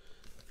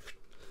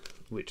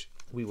 which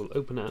we will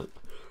open up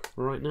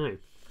right now.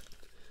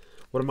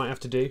 What I might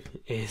have to do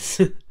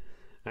is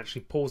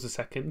actually pause a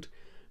second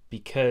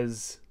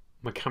because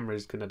my camera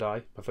is going to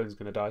die, my phone's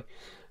going to die.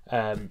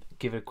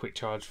 Give it a quick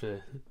charge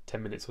for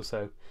 10 minutes or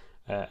so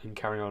and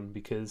carry on,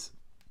 because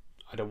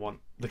I don't want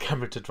the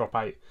camera to drop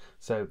out.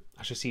 So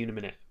I shall see you in a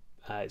minute.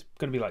 It's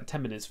going to be like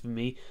 10 minutes for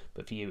me,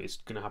 but for you it's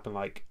going to happen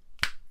like,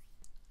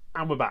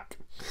 and we're back.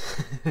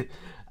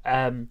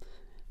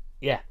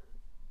 Yeah,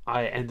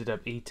 I ended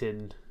up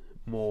eating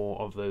more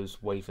of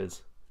those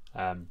wafers.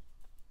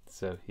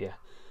 So yeah,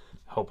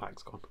 the whole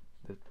pack's gone.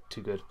 They're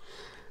too good.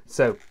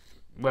 So,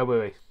 where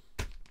were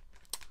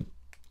we?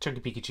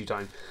 Chunky Pikachu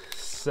time.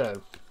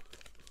 So,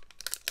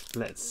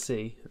 let's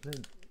see.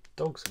 The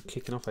dogs are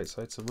kicking off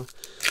outside somewhere.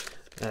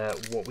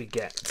 What we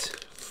get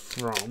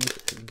from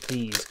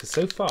these, because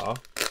so far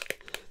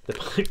the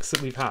packs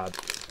that we've had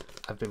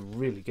have been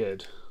really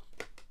good.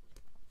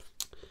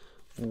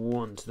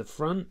 One to the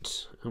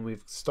front, and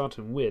we've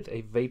started with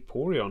a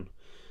Vaporeon,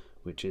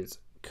 which is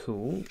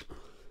cool.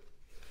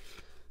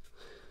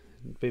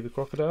 Baby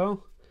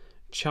Crocodile,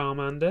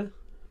 Charmander,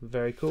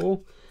 very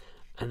cool,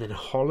 and then a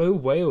Hollow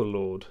Whale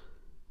Lord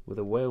with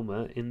a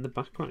Whalmer in the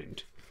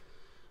background.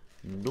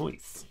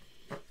 Nice.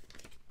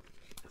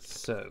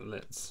 So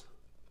let's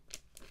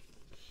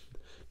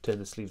turn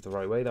the sleeve the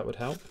right way, that would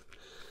help.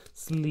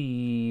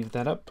 Sleeve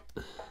that up.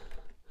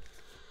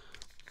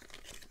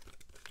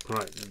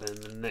 Right, then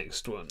the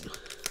next one.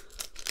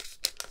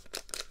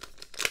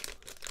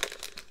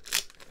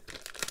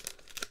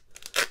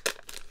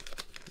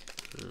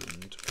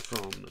 And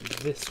from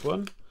this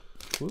one,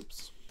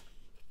 whoops,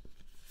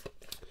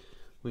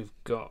 we've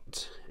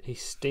got a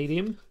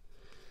Stadium.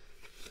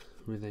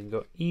 We then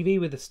got Eevee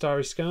with a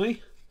Starry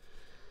Sky.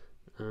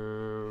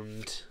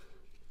 And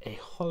a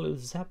Hollow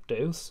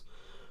Zapdos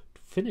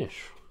to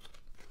finish.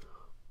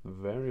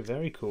 Very,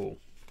 very cool.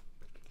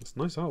 That's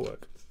nice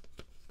artwork.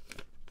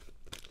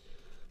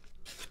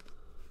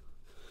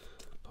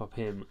 Pop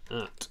him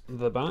at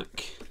the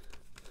back.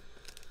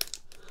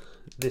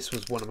 This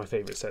was one of my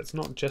favourite sets,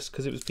 not just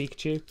because it was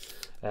Pikachu,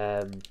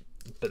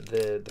 but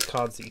the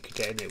cards that you could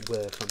get in it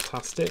were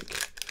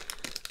fantastic.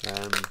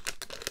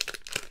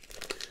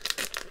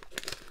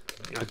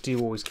 I do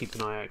always keep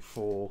an eye out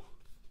for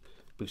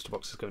booster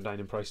boxes going down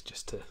in price,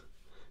 just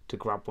to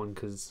grab one,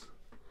 because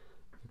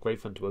they're great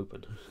fun to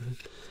open.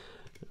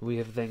 We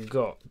have then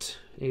got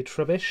a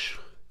Trubbish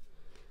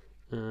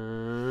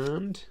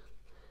and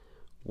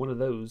one of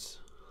those.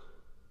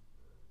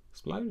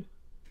 Explode?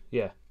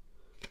 Yeah.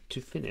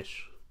 to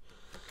finish.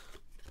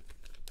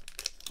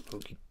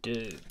 Okie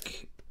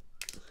doke.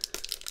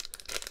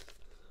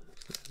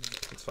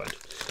 That's fine.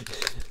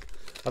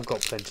 I've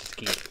got plenty to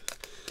keep.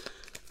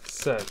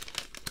 So,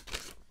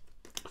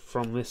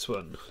 from this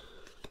one,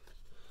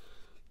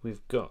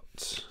 we've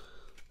got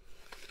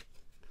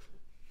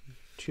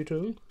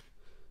Tudor,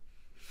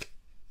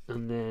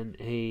 and then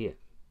a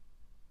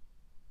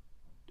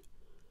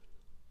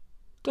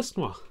Dust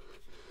Noir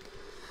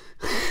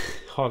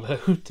hollow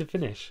to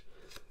finish.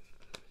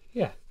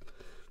 Yeah.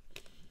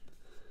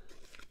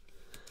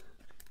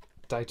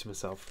 Die to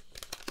myself.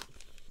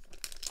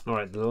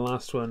 Alright, the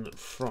last one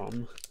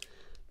from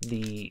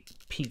the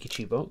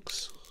Pikachu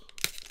box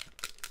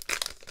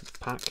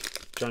pack,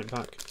 giant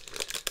pack,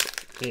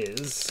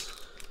 is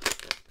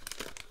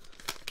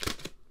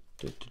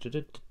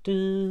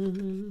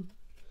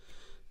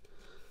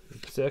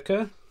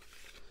Berserker,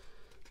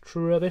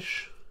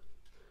 Trubbish,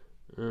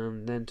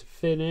 and then to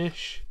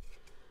finish,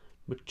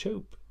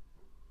 Machoke.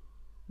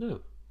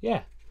 No,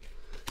 yeah.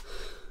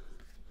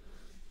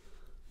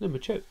 No,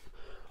 Machoke.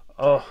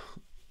 Oh,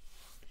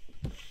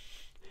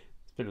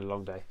 it's been a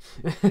long day.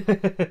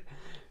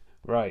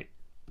 Right.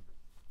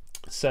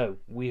 So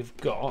we've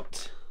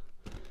got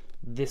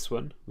this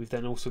one. We've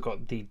then also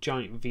got the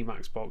giant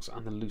VMAX box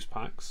and the loose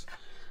packs.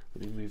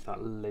 Let me move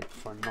that lid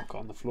before I knock it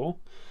on the floor.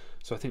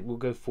 So I think we'll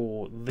go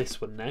for this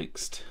one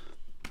next,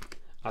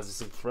 as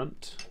it's in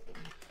front.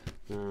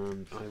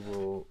 And I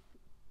will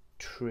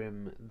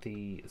trim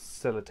the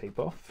sellotape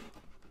off.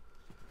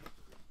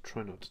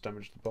 Try not to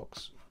damage the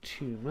box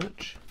too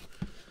much,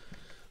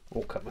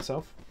 or cut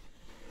myself.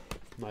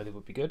 Neither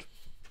would be good.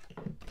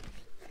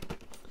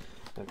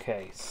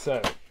 Okay,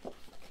 so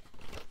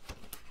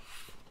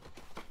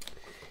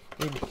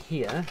in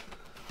here,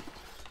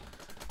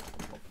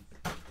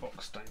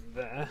 box down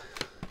there,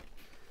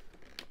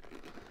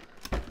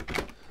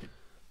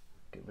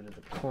 get rid of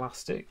the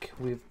plastic.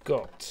 We've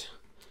got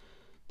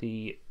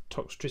the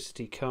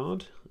Toxtricity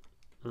card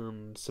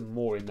and some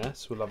more in there,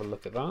 so we'll have a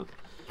look at that.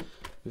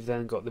 We've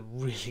then got the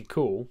really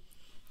cool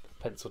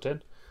pencil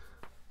tin.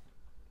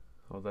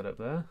 Hold that up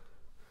there.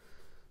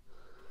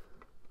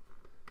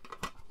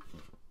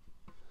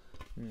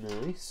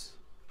 Nice.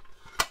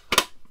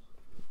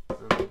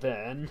 And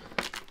then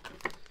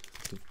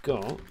we've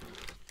got,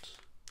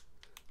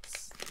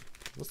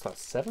 what's that,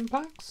 7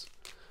 packs?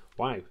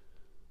 Wow,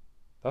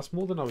 that's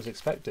more than I was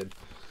expecting.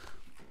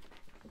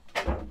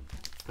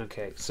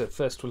 Okay, so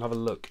first we'll have a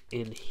look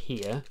in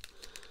here.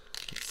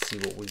 Let's see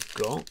what we've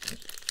got.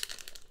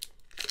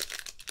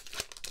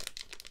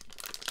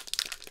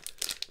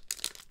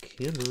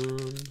 Come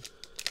on.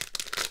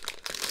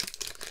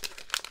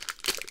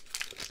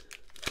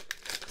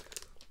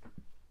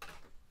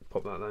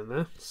 Pop that down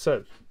there.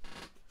 So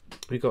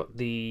we got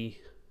the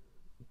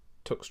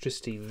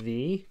Toxtricity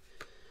V.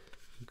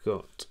 We've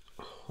got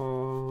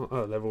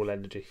oh, they're all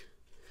energy,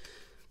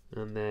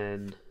 and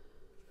then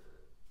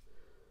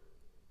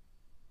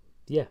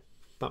yeah,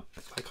 that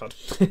card.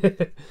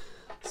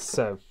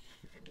 So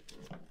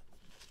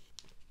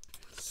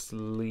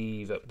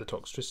sleeve up the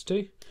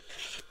Toxtricity,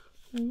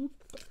 and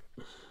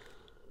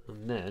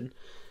then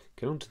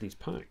get onto these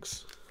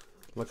packs.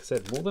 Like I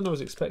said, more than I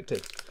was expecting.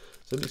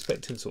 So I'm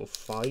expecting sort of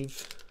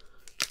 5,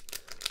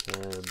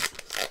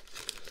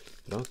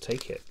 but I'll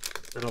take it.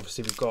 And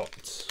obviously we've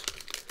got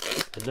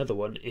another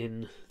one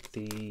in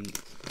the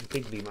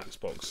big VMAX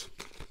box.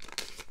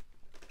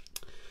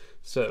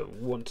 So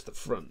one to the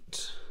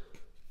front.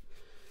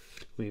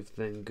 We've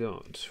then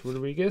got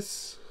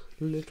Rodriguez,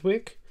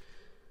 Litwick,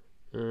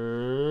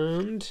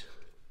 and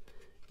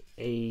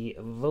a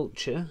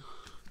Vulture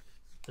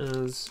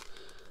as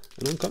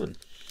an uncommon.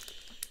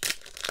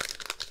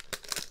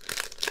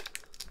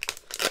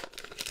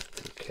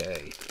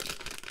 Okay.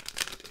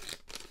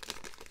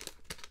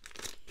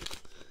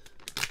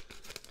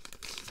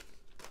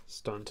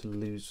 Starting to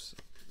lose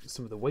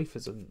some of the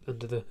wafers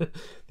under the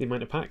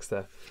amount of packs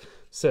there.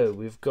 So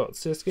we've got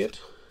Surskit,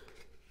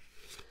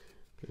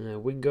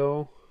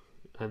 Wingull,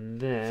 and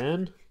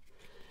then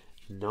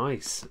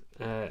nice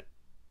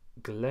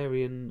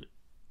Galarian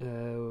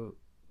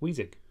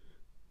Weezing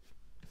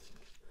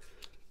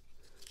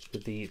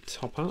with the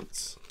top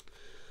hats.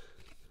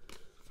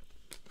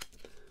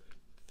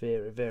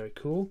 Very, very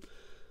cool.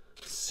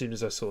 As soon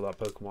as I saw that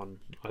Pokemon,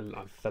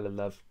 I fell in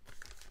love.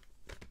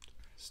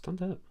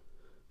 Stand up.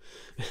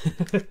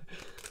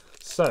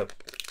 So,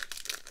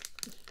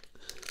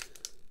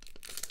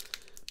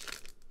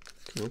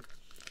 come on.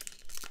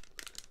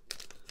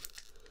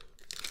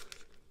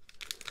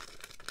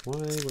 Why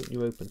won't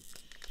you open?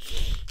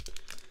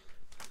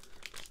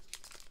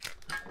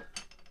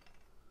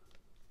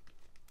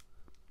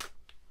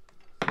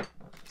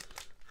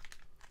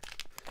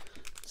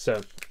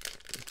 So,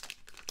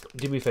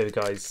 do me a favour,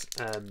 guys.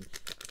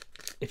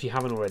 If you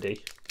haven't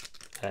already,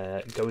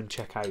 go and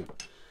check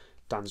out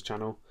Dan's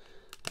channel.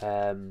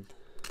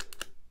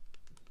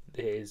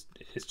 It's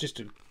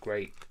just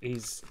great.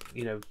 He's,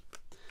 you know,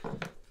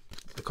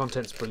 the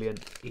content's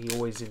brilliant. He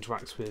always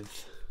interacts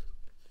with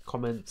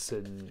comments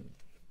and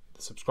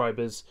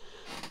subscribers.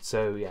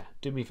 So yeah,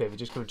 do me a favour,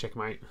 just go and check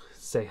them out.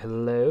 Say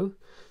hello.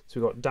 So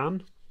we've got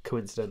Dan,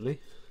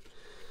 coincidentally,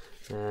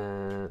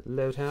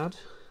 Lotad,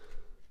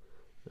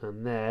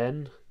 and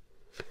then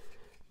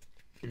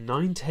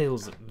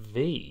Ninetales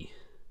V.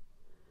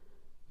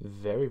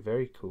 Very,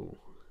 very cool.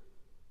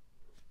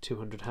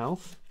 200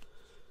 health.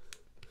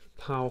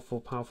 Powerful,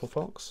 powerful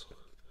fox.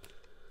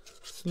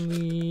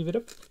 Sleeve it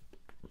up.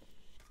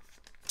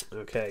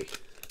 Okay.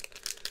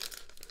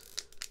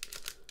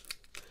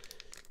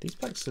 These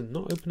packs are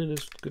not opening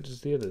as good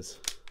as the others.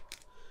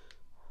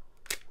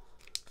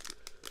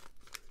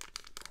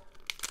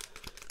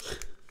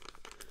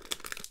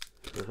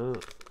 I know.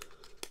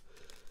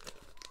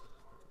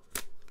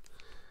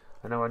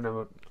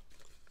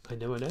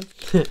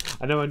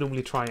 I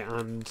normally try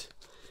and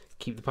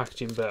keep the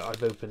packaging, but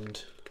I've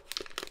opened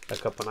a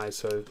couple now,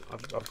 so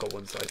I've got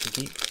ones that I can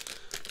keep.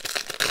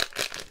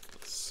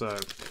 So,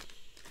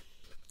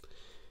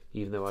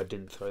 even though I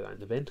didn't throw that in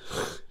the bin.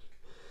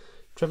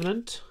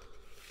 Trevenant,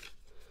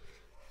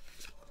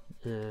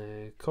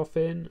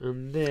 coffin,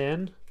 and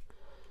then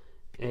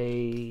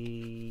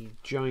a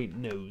giant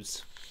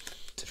nose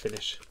to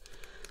finish.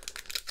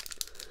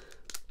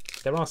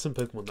 There are some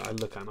Pokemon that I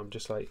look at and I'm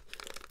just like,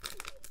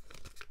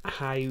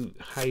 how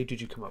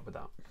did you come up with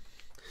that?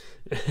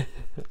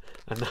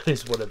 And that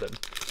is one of them.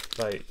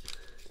 Like,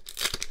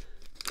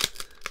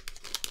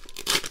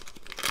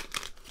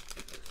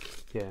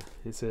 yeah,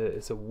 it's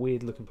a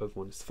weird looking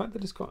Pokemon. It's the fact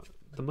that it's got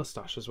the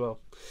mustache as well.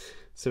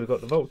 So we've got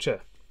the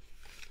Vulture,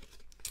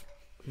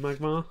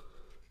 Magmar,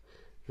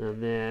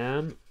 and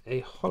then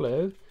a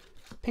hollow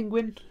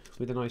penguin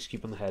with an ice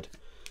cube on the head.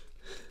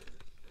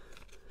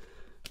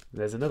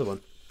 There's another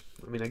one.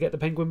 I mean, I get the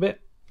penguin bit,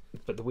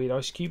 but the weird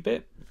ice cube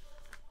bit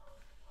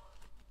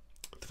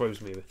throws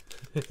me.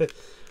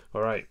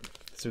 Alright,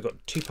 so we've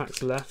got 2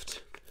 packs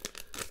left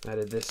out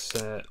of this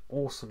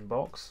awesome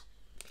box.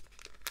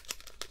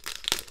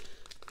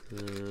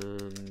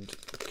 And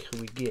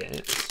can we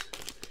get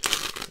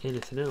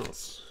anything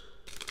else?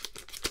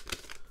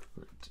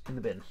 Right, in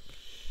the bin.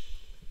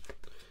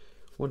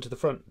 One to the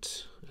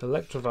front.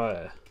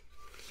 Electivire.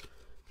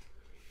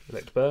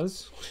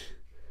 Electabuzz.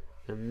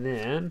 And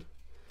then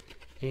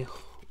a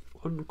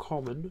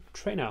uncommon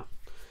trainer.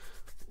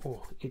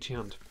 Oh, itchy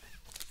hand.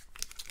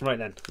 Right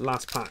then,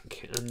 last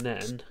pack, and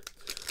then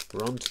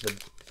we're on to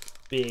the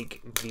big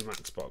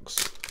VMAX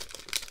box.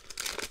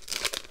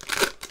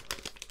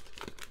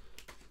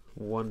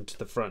 One to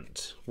the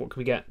front. What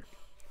can we get?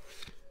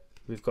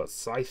 We've got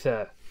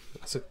Scyther.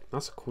 That's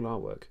a cool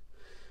artwork.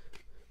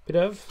 Bit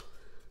of,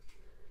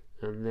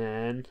 and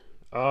then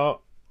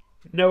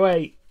no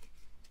way!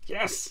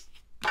 Yes,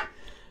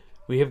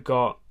 we have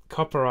got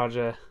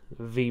Copperaja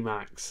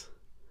VMAX.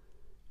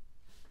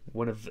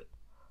 One of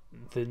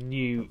the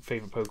new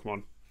favourite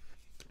Pokemon.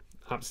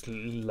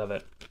 Absolutely love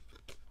it.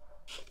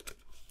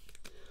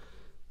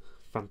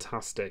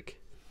 Fantastic.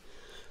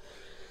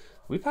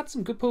 We've had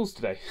some good pulls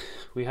today.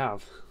 We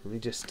have. Let me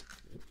just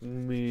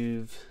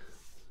move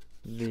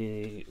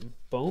the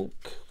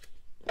bulk.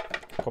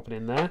 Pop it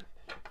in there.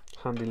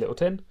 Handy little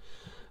tin.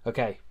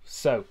 Okay,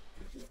 so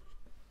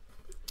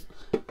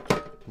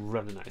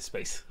running out of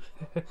space.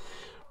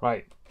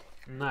 Right,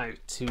 now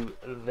to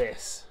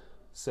this.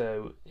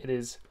 So it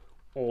is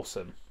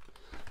awesome.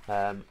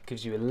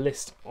 Gives you a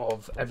list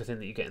of everything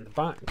that you get in the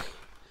back.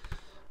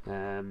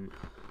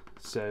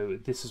 So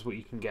this is what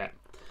you can get.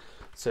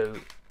 So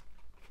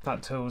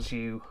that tells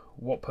you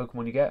what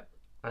Pokemon you get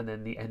and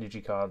then the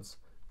energy cards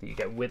that you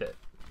get with it.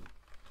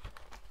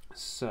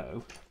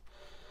 So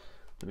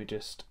let me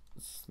just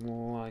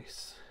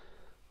slice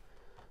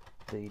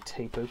the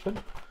tape open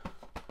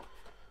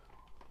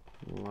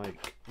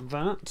like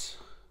that,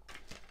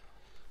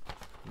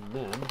 and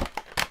then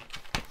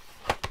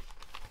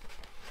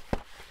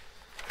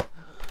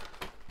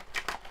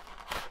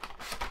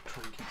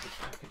try and keep the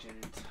packaging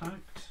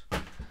intact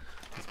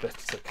as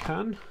best as I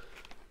can.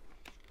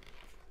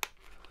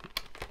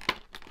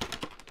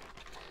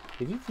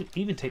 They've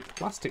even taped the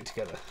plastic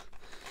together.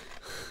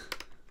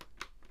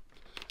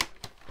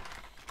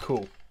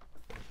 Cool.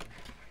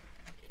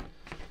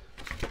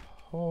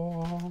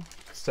 Oh,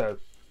 so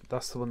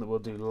that's the one that we'll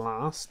do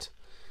last.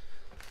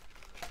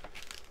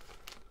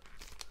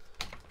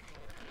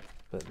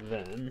 But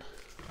then,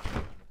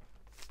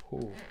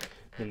 oh,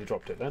 nearly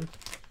dropped it then.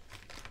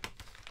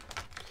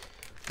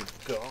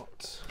 We've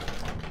got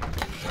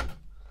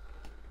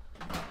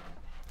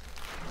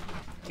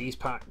these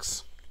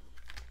packs.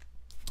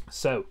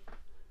 So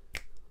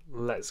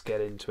let's get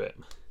into it.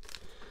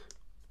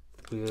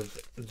 We have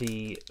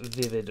the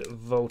Vivid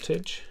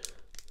Voltage.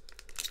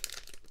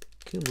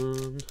 Come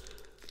on.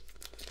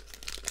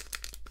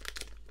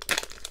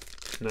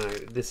 Now,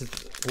 this is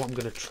what I'm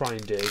going to try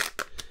and do,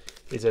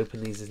 is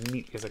open these as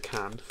neatly as I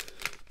can,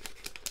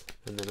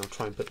 and then I'll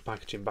try and put the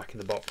packaging back in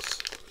the box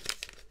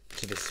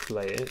to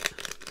display it.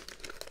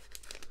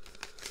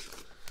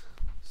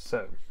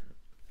 So,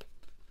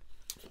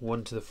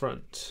 one to the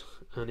front,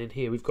 and in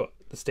here we've got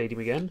the stadium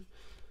again.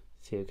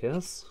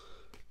 Theocus,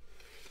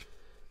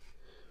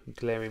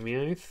 Glaring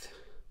Meowth,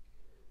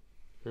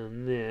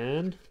 And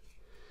then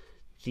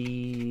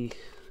the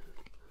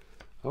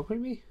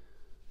Alchemy?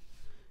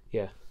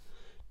 Yeah,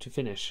 to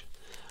finish.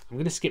 I'm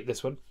going to skip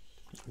this one.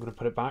 I'm going to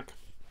put it back.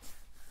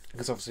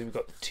 Because obviously we've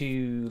got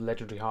 2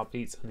 Legendary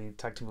Heartbeats and the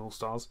Tag Team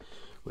All-Stars,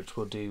 which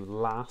we'll do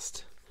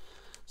last.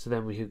 So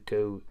then we could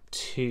go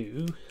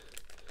to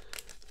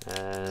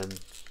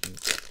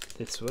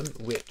this one,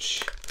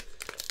 which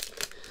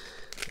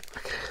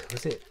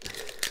was it?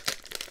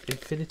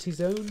 Infinity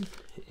Zone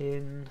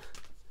in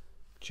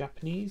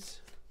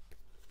Japanese?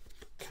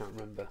 Can't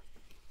remember.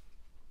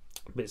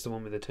 But it's the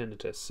one with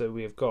Eternatus. So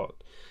we have got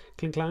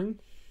Kling Clang,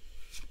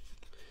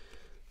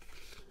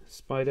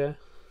 Spider,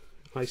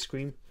 Ice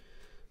Cream,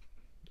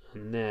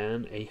 and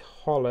then a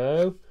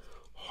Hollow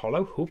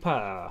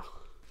Hooper.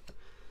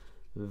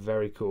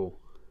 Very cool.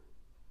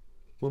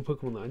 One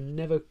Pokemon that I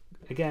never,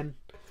 again,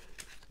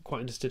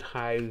 quite understood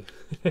how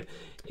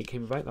it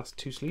came about. That's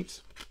 2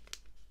 sleeves.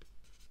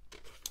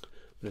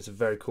 But it's a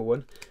very cool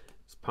one.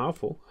 It's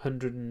powerful.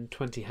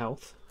 120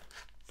 health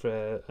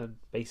for a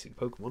basic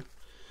Pokemon.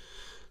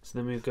 So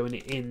then we're going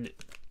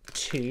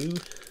into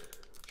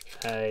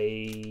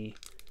a...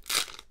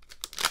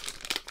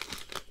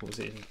 What was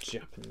it in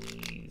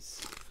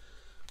Japanese?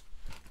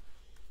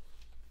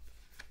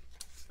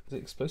 Is it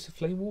Explosive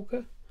Flame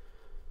Walker?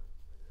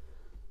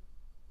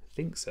 I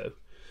think so.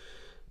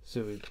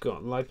 So we've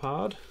got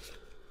Lipard,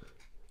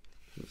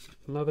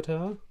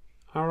 Larvitar,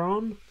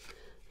 Aron,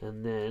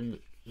 and then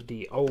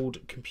the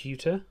old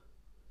computer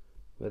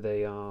where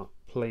they are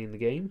playing the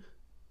game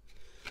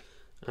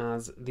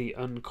as the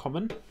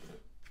uncommon.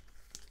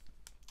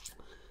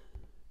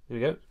 There we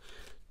go.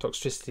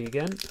 Toxtricity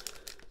again.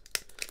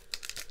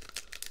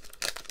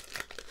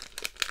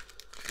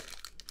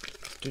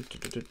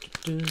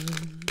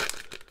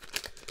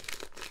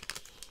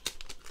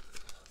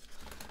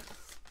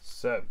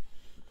 So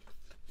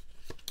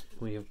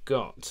we have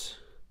got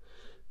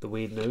the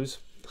weird nose,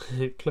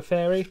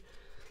 Clefairy,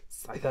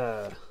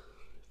 Scyther,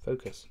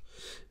 focus,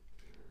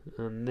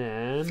 and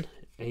then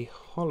a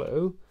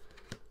hollow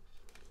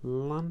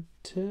Lampert?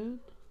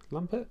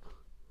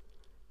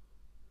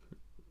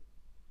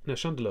 No,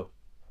 Chandelure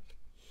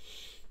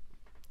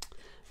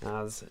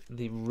as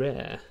the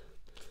rare,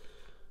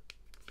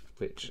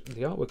 which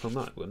the artwork on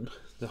that one,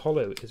 the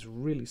hollow is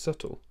really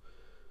subtle,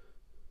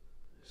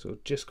 so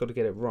just got to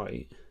get it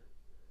right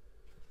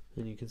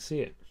and you can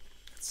see it.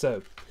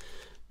 So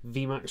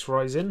VMAX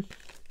Rising,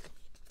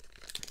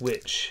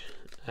 which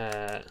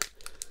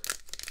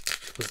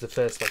was the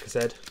first, like I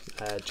said,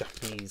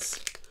 Japanese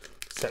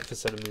set for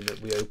Sun and Moon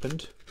that we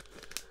opened.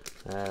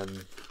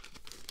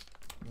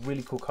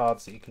 Really cool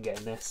cards that you can get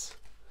in this.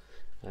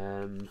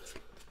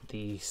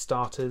 The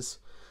starters.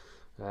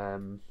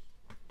 Trying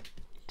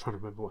to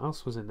remember what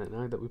else was in there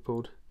now that we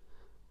pulled.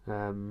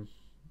 I'll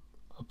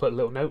put a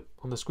little note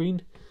on the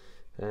screen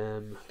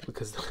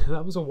because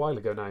that was a while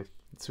ago now.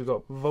 So we've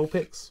got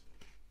Vulpix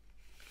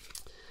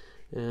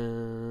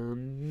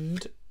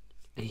and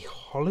a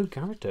Hollow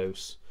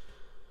Gyarados.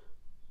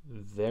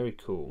 Very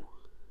cool.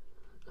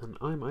 And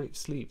I'm out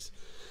sleeves.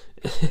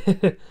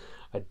 I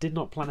did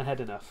not plan ahead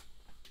enough.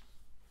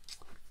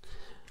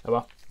 Oh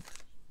well,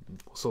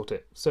 we'll sort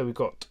it. So we've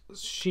got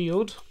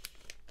Shield.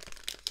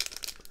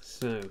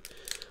 So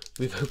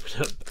we've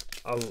opened up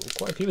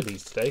quite a few of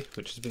these today,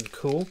 which has been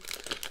cool.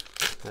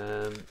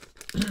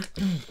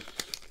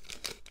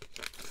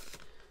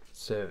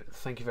 So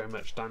thank you very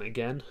much, Dan,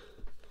 again.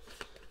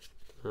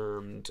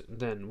 And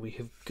then we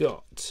have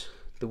got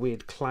the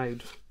weird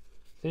cloud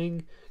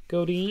thing,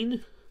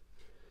 Godine,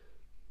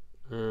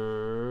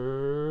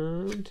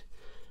 and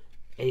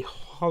a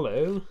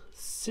hollow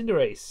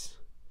Cinderace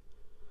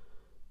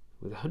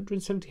with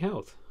 170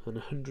 health and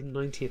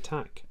 190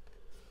 attack.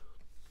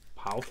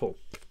 Powerful.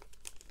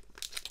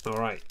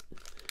 Alright.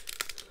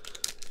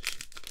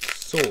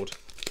 Sword.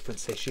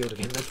 Let's say shield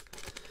again then.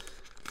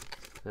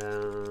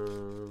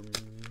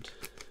 And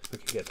we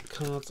can get the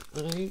cards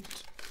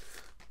out.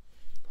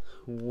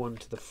 One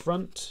to the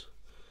front.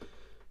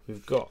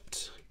 We've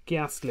got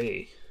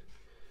Ghastly,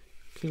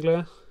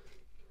 Kingler,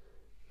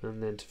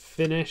 and then to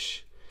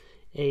finish,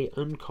 a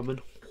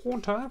uncommon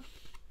Haunter.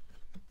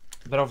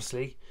 But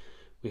obviously,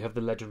 we have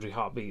the Legendary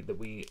Heartbeat that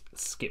we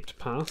skipped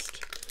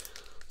past.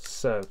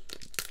 So,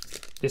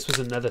 this was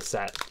another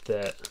set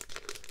that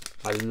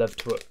I love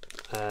to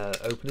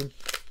opening,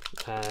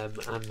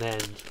 and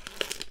then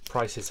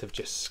prices have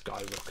just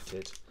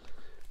skyrocketed.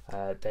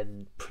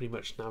 Then pretty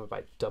much now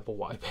about double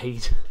what I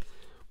paid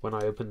when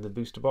I opened the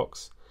booster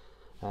box.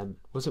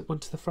 Was it one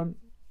to the front?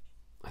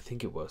 I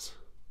think it was.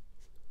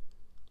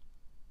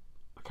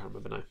 I can't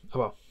remember now. Oh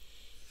well,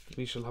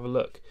 we shall have a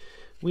look.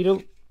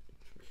 Weedle,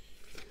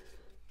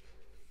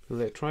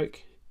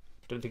 Electrike,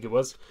 don't think it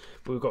was.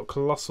 But we've got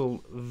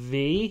Colossal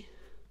V,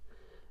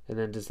 and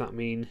then does that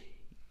mean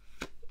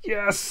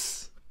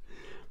yes?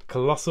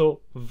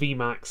 Colossal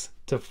VMAX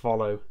to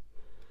follow.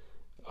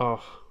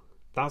 Oh,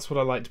 that's what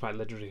I liked about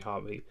Legendary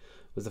Heartbeat,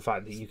 was the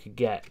fact that you could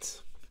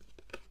get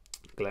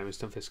Glaring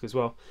Stunfisk as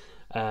well.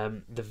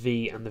 The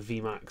V and the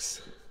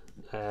VMAX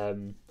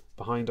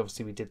behind.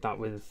 Obviously we did that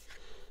with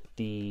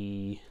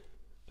the,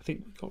 I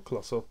think we got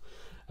Colossal,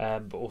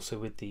 but also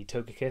with the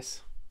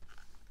Togekiss,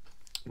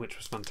 which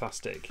was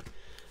fantastic.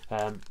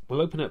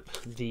 We'll open up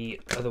the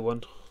other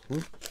one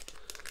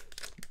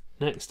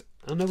next.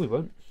 Oh no, we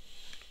won't.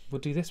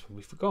 We'll do this one.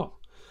 We forgot,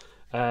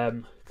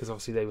 because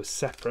obviously they were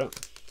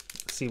separate.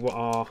 Let's see what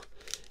our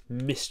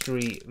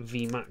mystery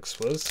VMAX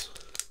was.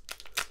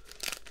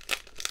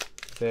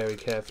 Very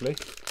carefully.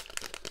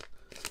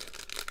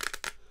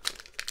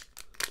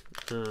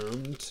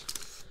 And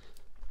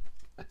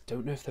I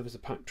don't know if there was a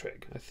pack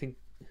trick. I think,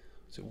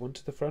 was it one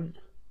to the front?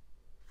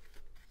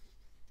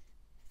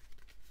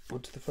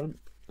 One to the front,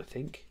 I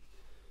think.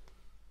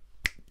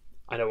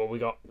 I know what we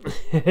got.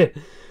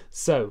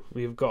 So,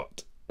 we've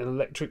got an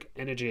electric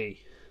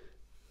energy.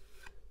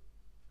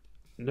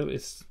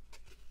 Notice,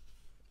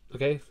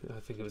 okay, I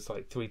think it was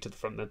like 3 to the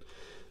front then.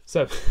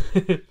 So,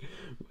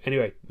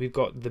 anyway, we've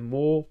got the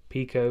More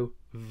Pico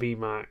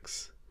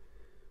VMAX,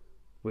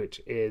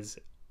 which is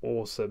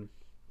awesome.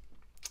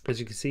 As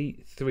you can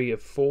see, 3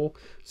 of 4.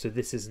 So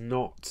this is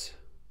not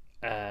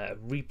a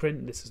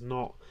reprint. This is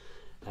not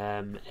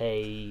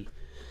a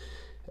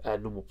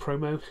normal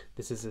promo.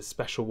 This is a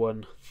special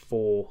one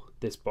for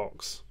this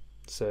box.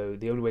 So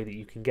the only way that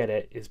you can get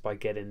it is by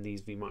getting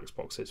these VMAX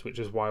boxes, which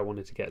is why I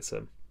wanted to get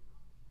some.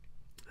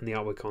 And the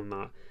artwork on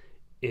that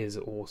is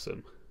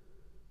awesome.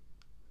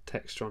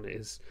 Texture on it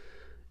is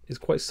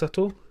quite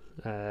subtle,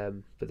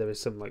 but there is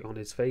some like on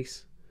his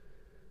face.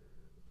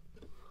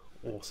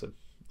 Awesome.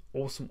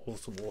 Awesome,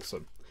 awesome,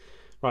 awesome.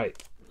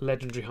 Right,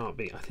 Legendary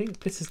Heartbeat. I think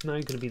this is now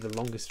going to be the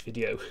longest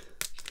video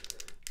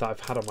that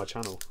I've had on my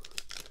channel,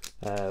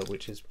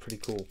 which is pretty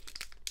cool.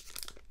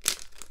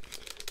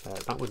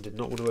 That one did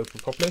not want to open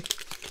properly.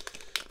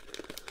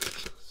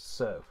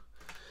 So,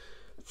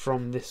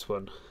 from this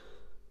one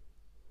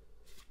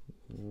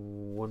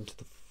to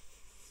the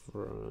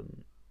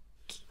front.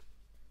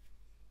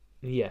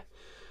 Yeah,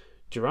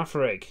 Giraffe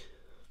Egg.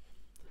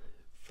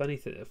 Funny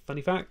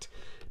fact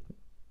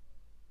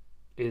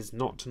is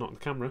not to knock the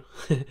camera,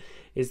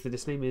 is that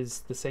its name is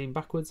the same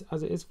backwards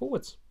as it is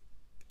forwards.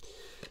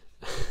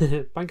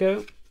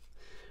 Banko,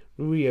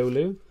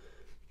 Riolu,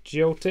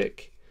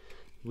 Geotic.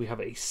 We have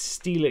a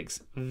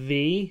Steelix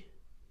V,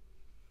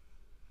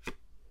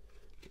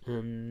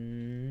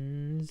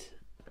 and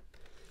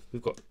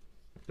we've got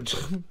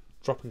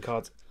dropping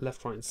cards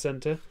left, right, and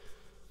centre.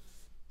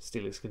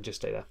 Steelix can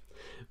just stay there.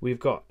 We've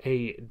got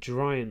a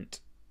giant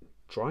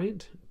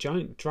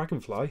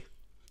dragonfly,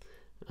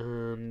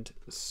 and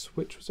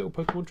Switch, was it, or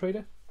Pokemon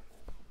Trader?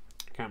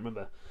 I can't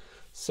remember.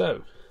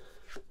 So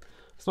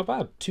it's not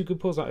bad. 2 good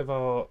pulls out of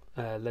our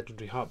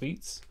Legendary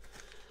Heartbeats,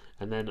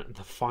 and then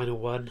the final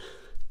one.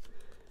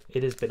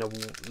 It has been a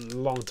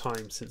long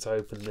time since I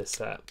opened this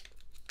set.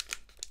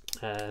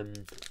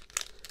 Can't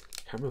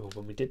remember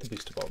when we did the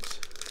booster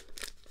box.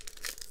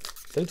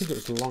 Don't think it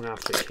was long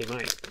after it came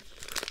out.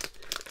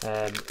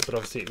 But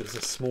obviously it was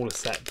a smaller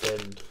set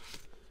than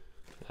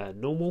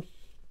normal.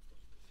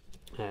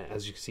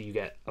 As you can see, you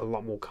get a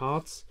lot more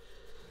cards.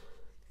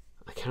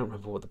 I can't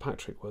remember what the pack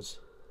trick was.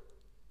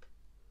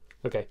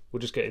 Okay, we'll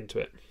just get into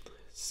it.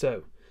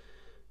 So,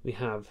 we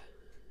have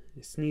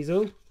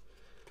Sneasel,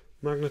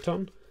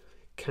 Magneton,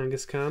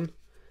 Kangaskhan.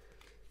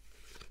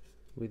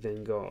 We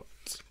then got...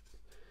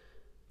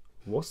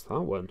 what's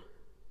that one?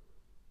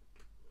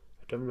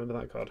 I don't remember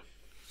that card.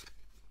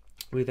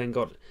 We then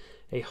got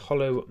a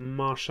Holo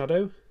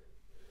Marshadow.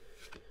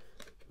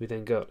 We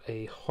then got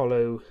a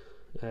Holo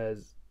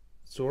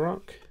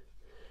Zoroark.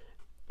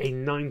 A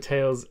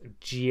Ninetales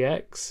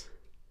GX.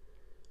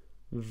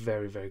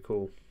 Very, very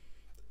cool.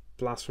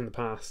 Blast from the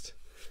Past.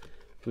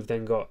 We've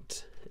then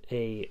got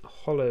a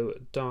Holo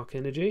Dark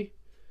Energy.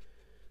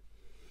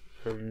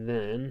 And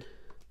then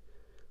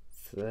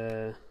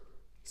the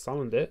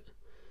Salandit.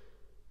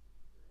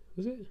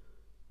 Was it?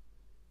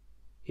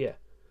 Yeah.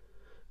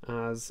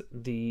 As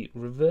the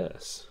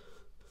reverse.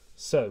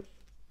 So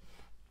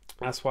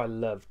that's why I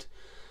loved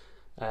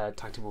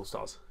Tag Team All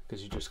Stars,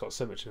 because you just got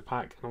so much in a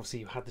pack, and obviously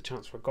you had the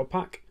chance for a God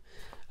Pack,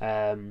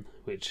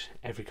 which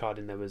every card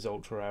in there was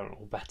ultra rare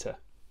or better.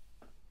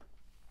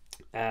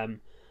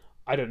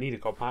 I don't need a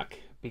God Pack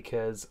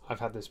because I've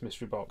had this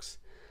mystery box,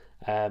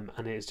 and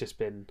it has just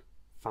been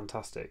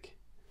fantastic.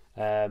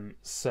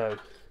 So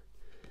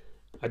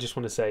I just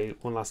want to say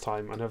one last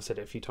time, I know I've said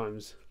it a few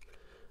times,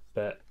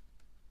 but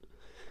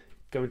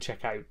go and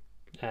check out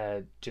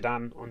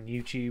Jadan on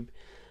YouTube.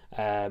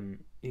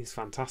 He's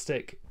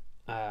fantastic.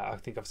 I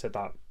think I've said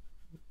that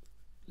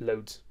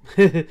loads.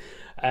 But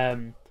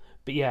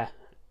yeah,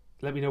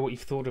 let me know what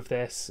you've thought of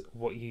this,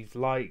 what you've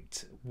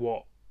liked,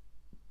 what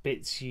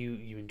bits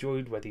you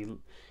enjoyed, whether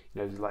you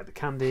like the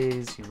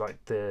candies, you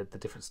like the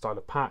different style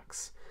of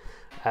packs,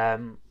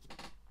 and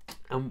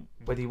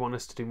whether you want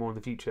us to do more in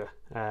the future.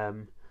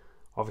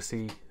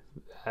 Obviously,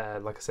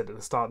 like I said at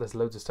the start, there's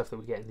loads of stuff that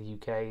we get in the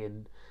UK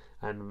and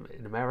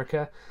in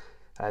America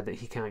that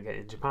he can't get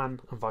in Japan,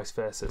 and vice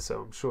versa.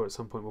 So I'm sure at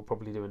some point we'll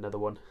probably do another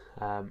one,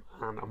 and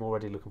I'm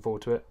already looking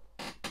forward to it.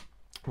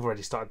 I've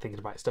already started thinking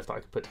about stuff that I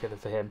can put together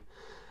for him.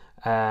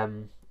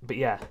 But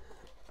yeah,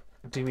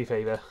 do me a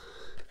favour,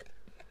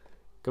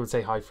 go and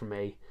say hi from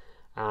me.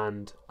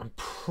 And I'm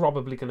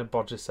probably going to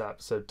bodge this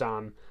up. So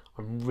Dan,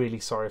 I'm really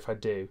sorry if I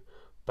do.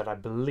 But I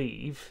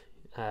believe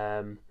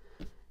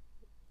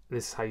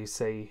this is how you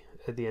say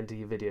at the end of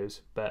your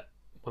videos. But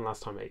one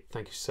last time, mate,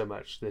 thank you so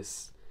much.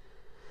 This,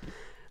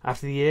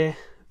 after the year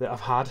that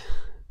I've had,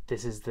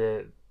 this is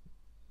the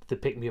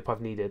pick-me-up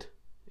I've needed.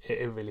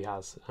 It really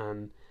has.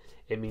 And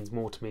it means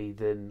more to me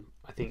than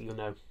I think you'll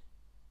know.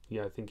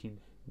 Yeah, I think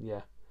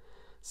yeah.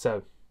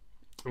 So,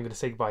 I'm going to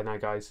say goodbye now,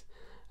 guys.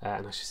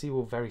 And I shall see you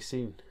all very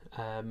soon.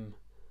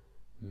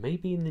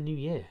 Maybe in the new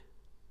year,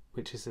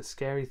 which is a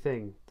scary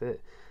thing.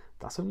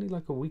 That's only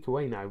like a week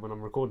away now when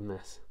I'm recording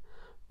this.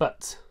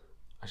 But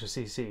I shall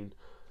see you soon.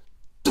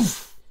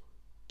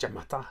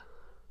 Jamata,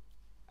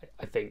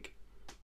 I think.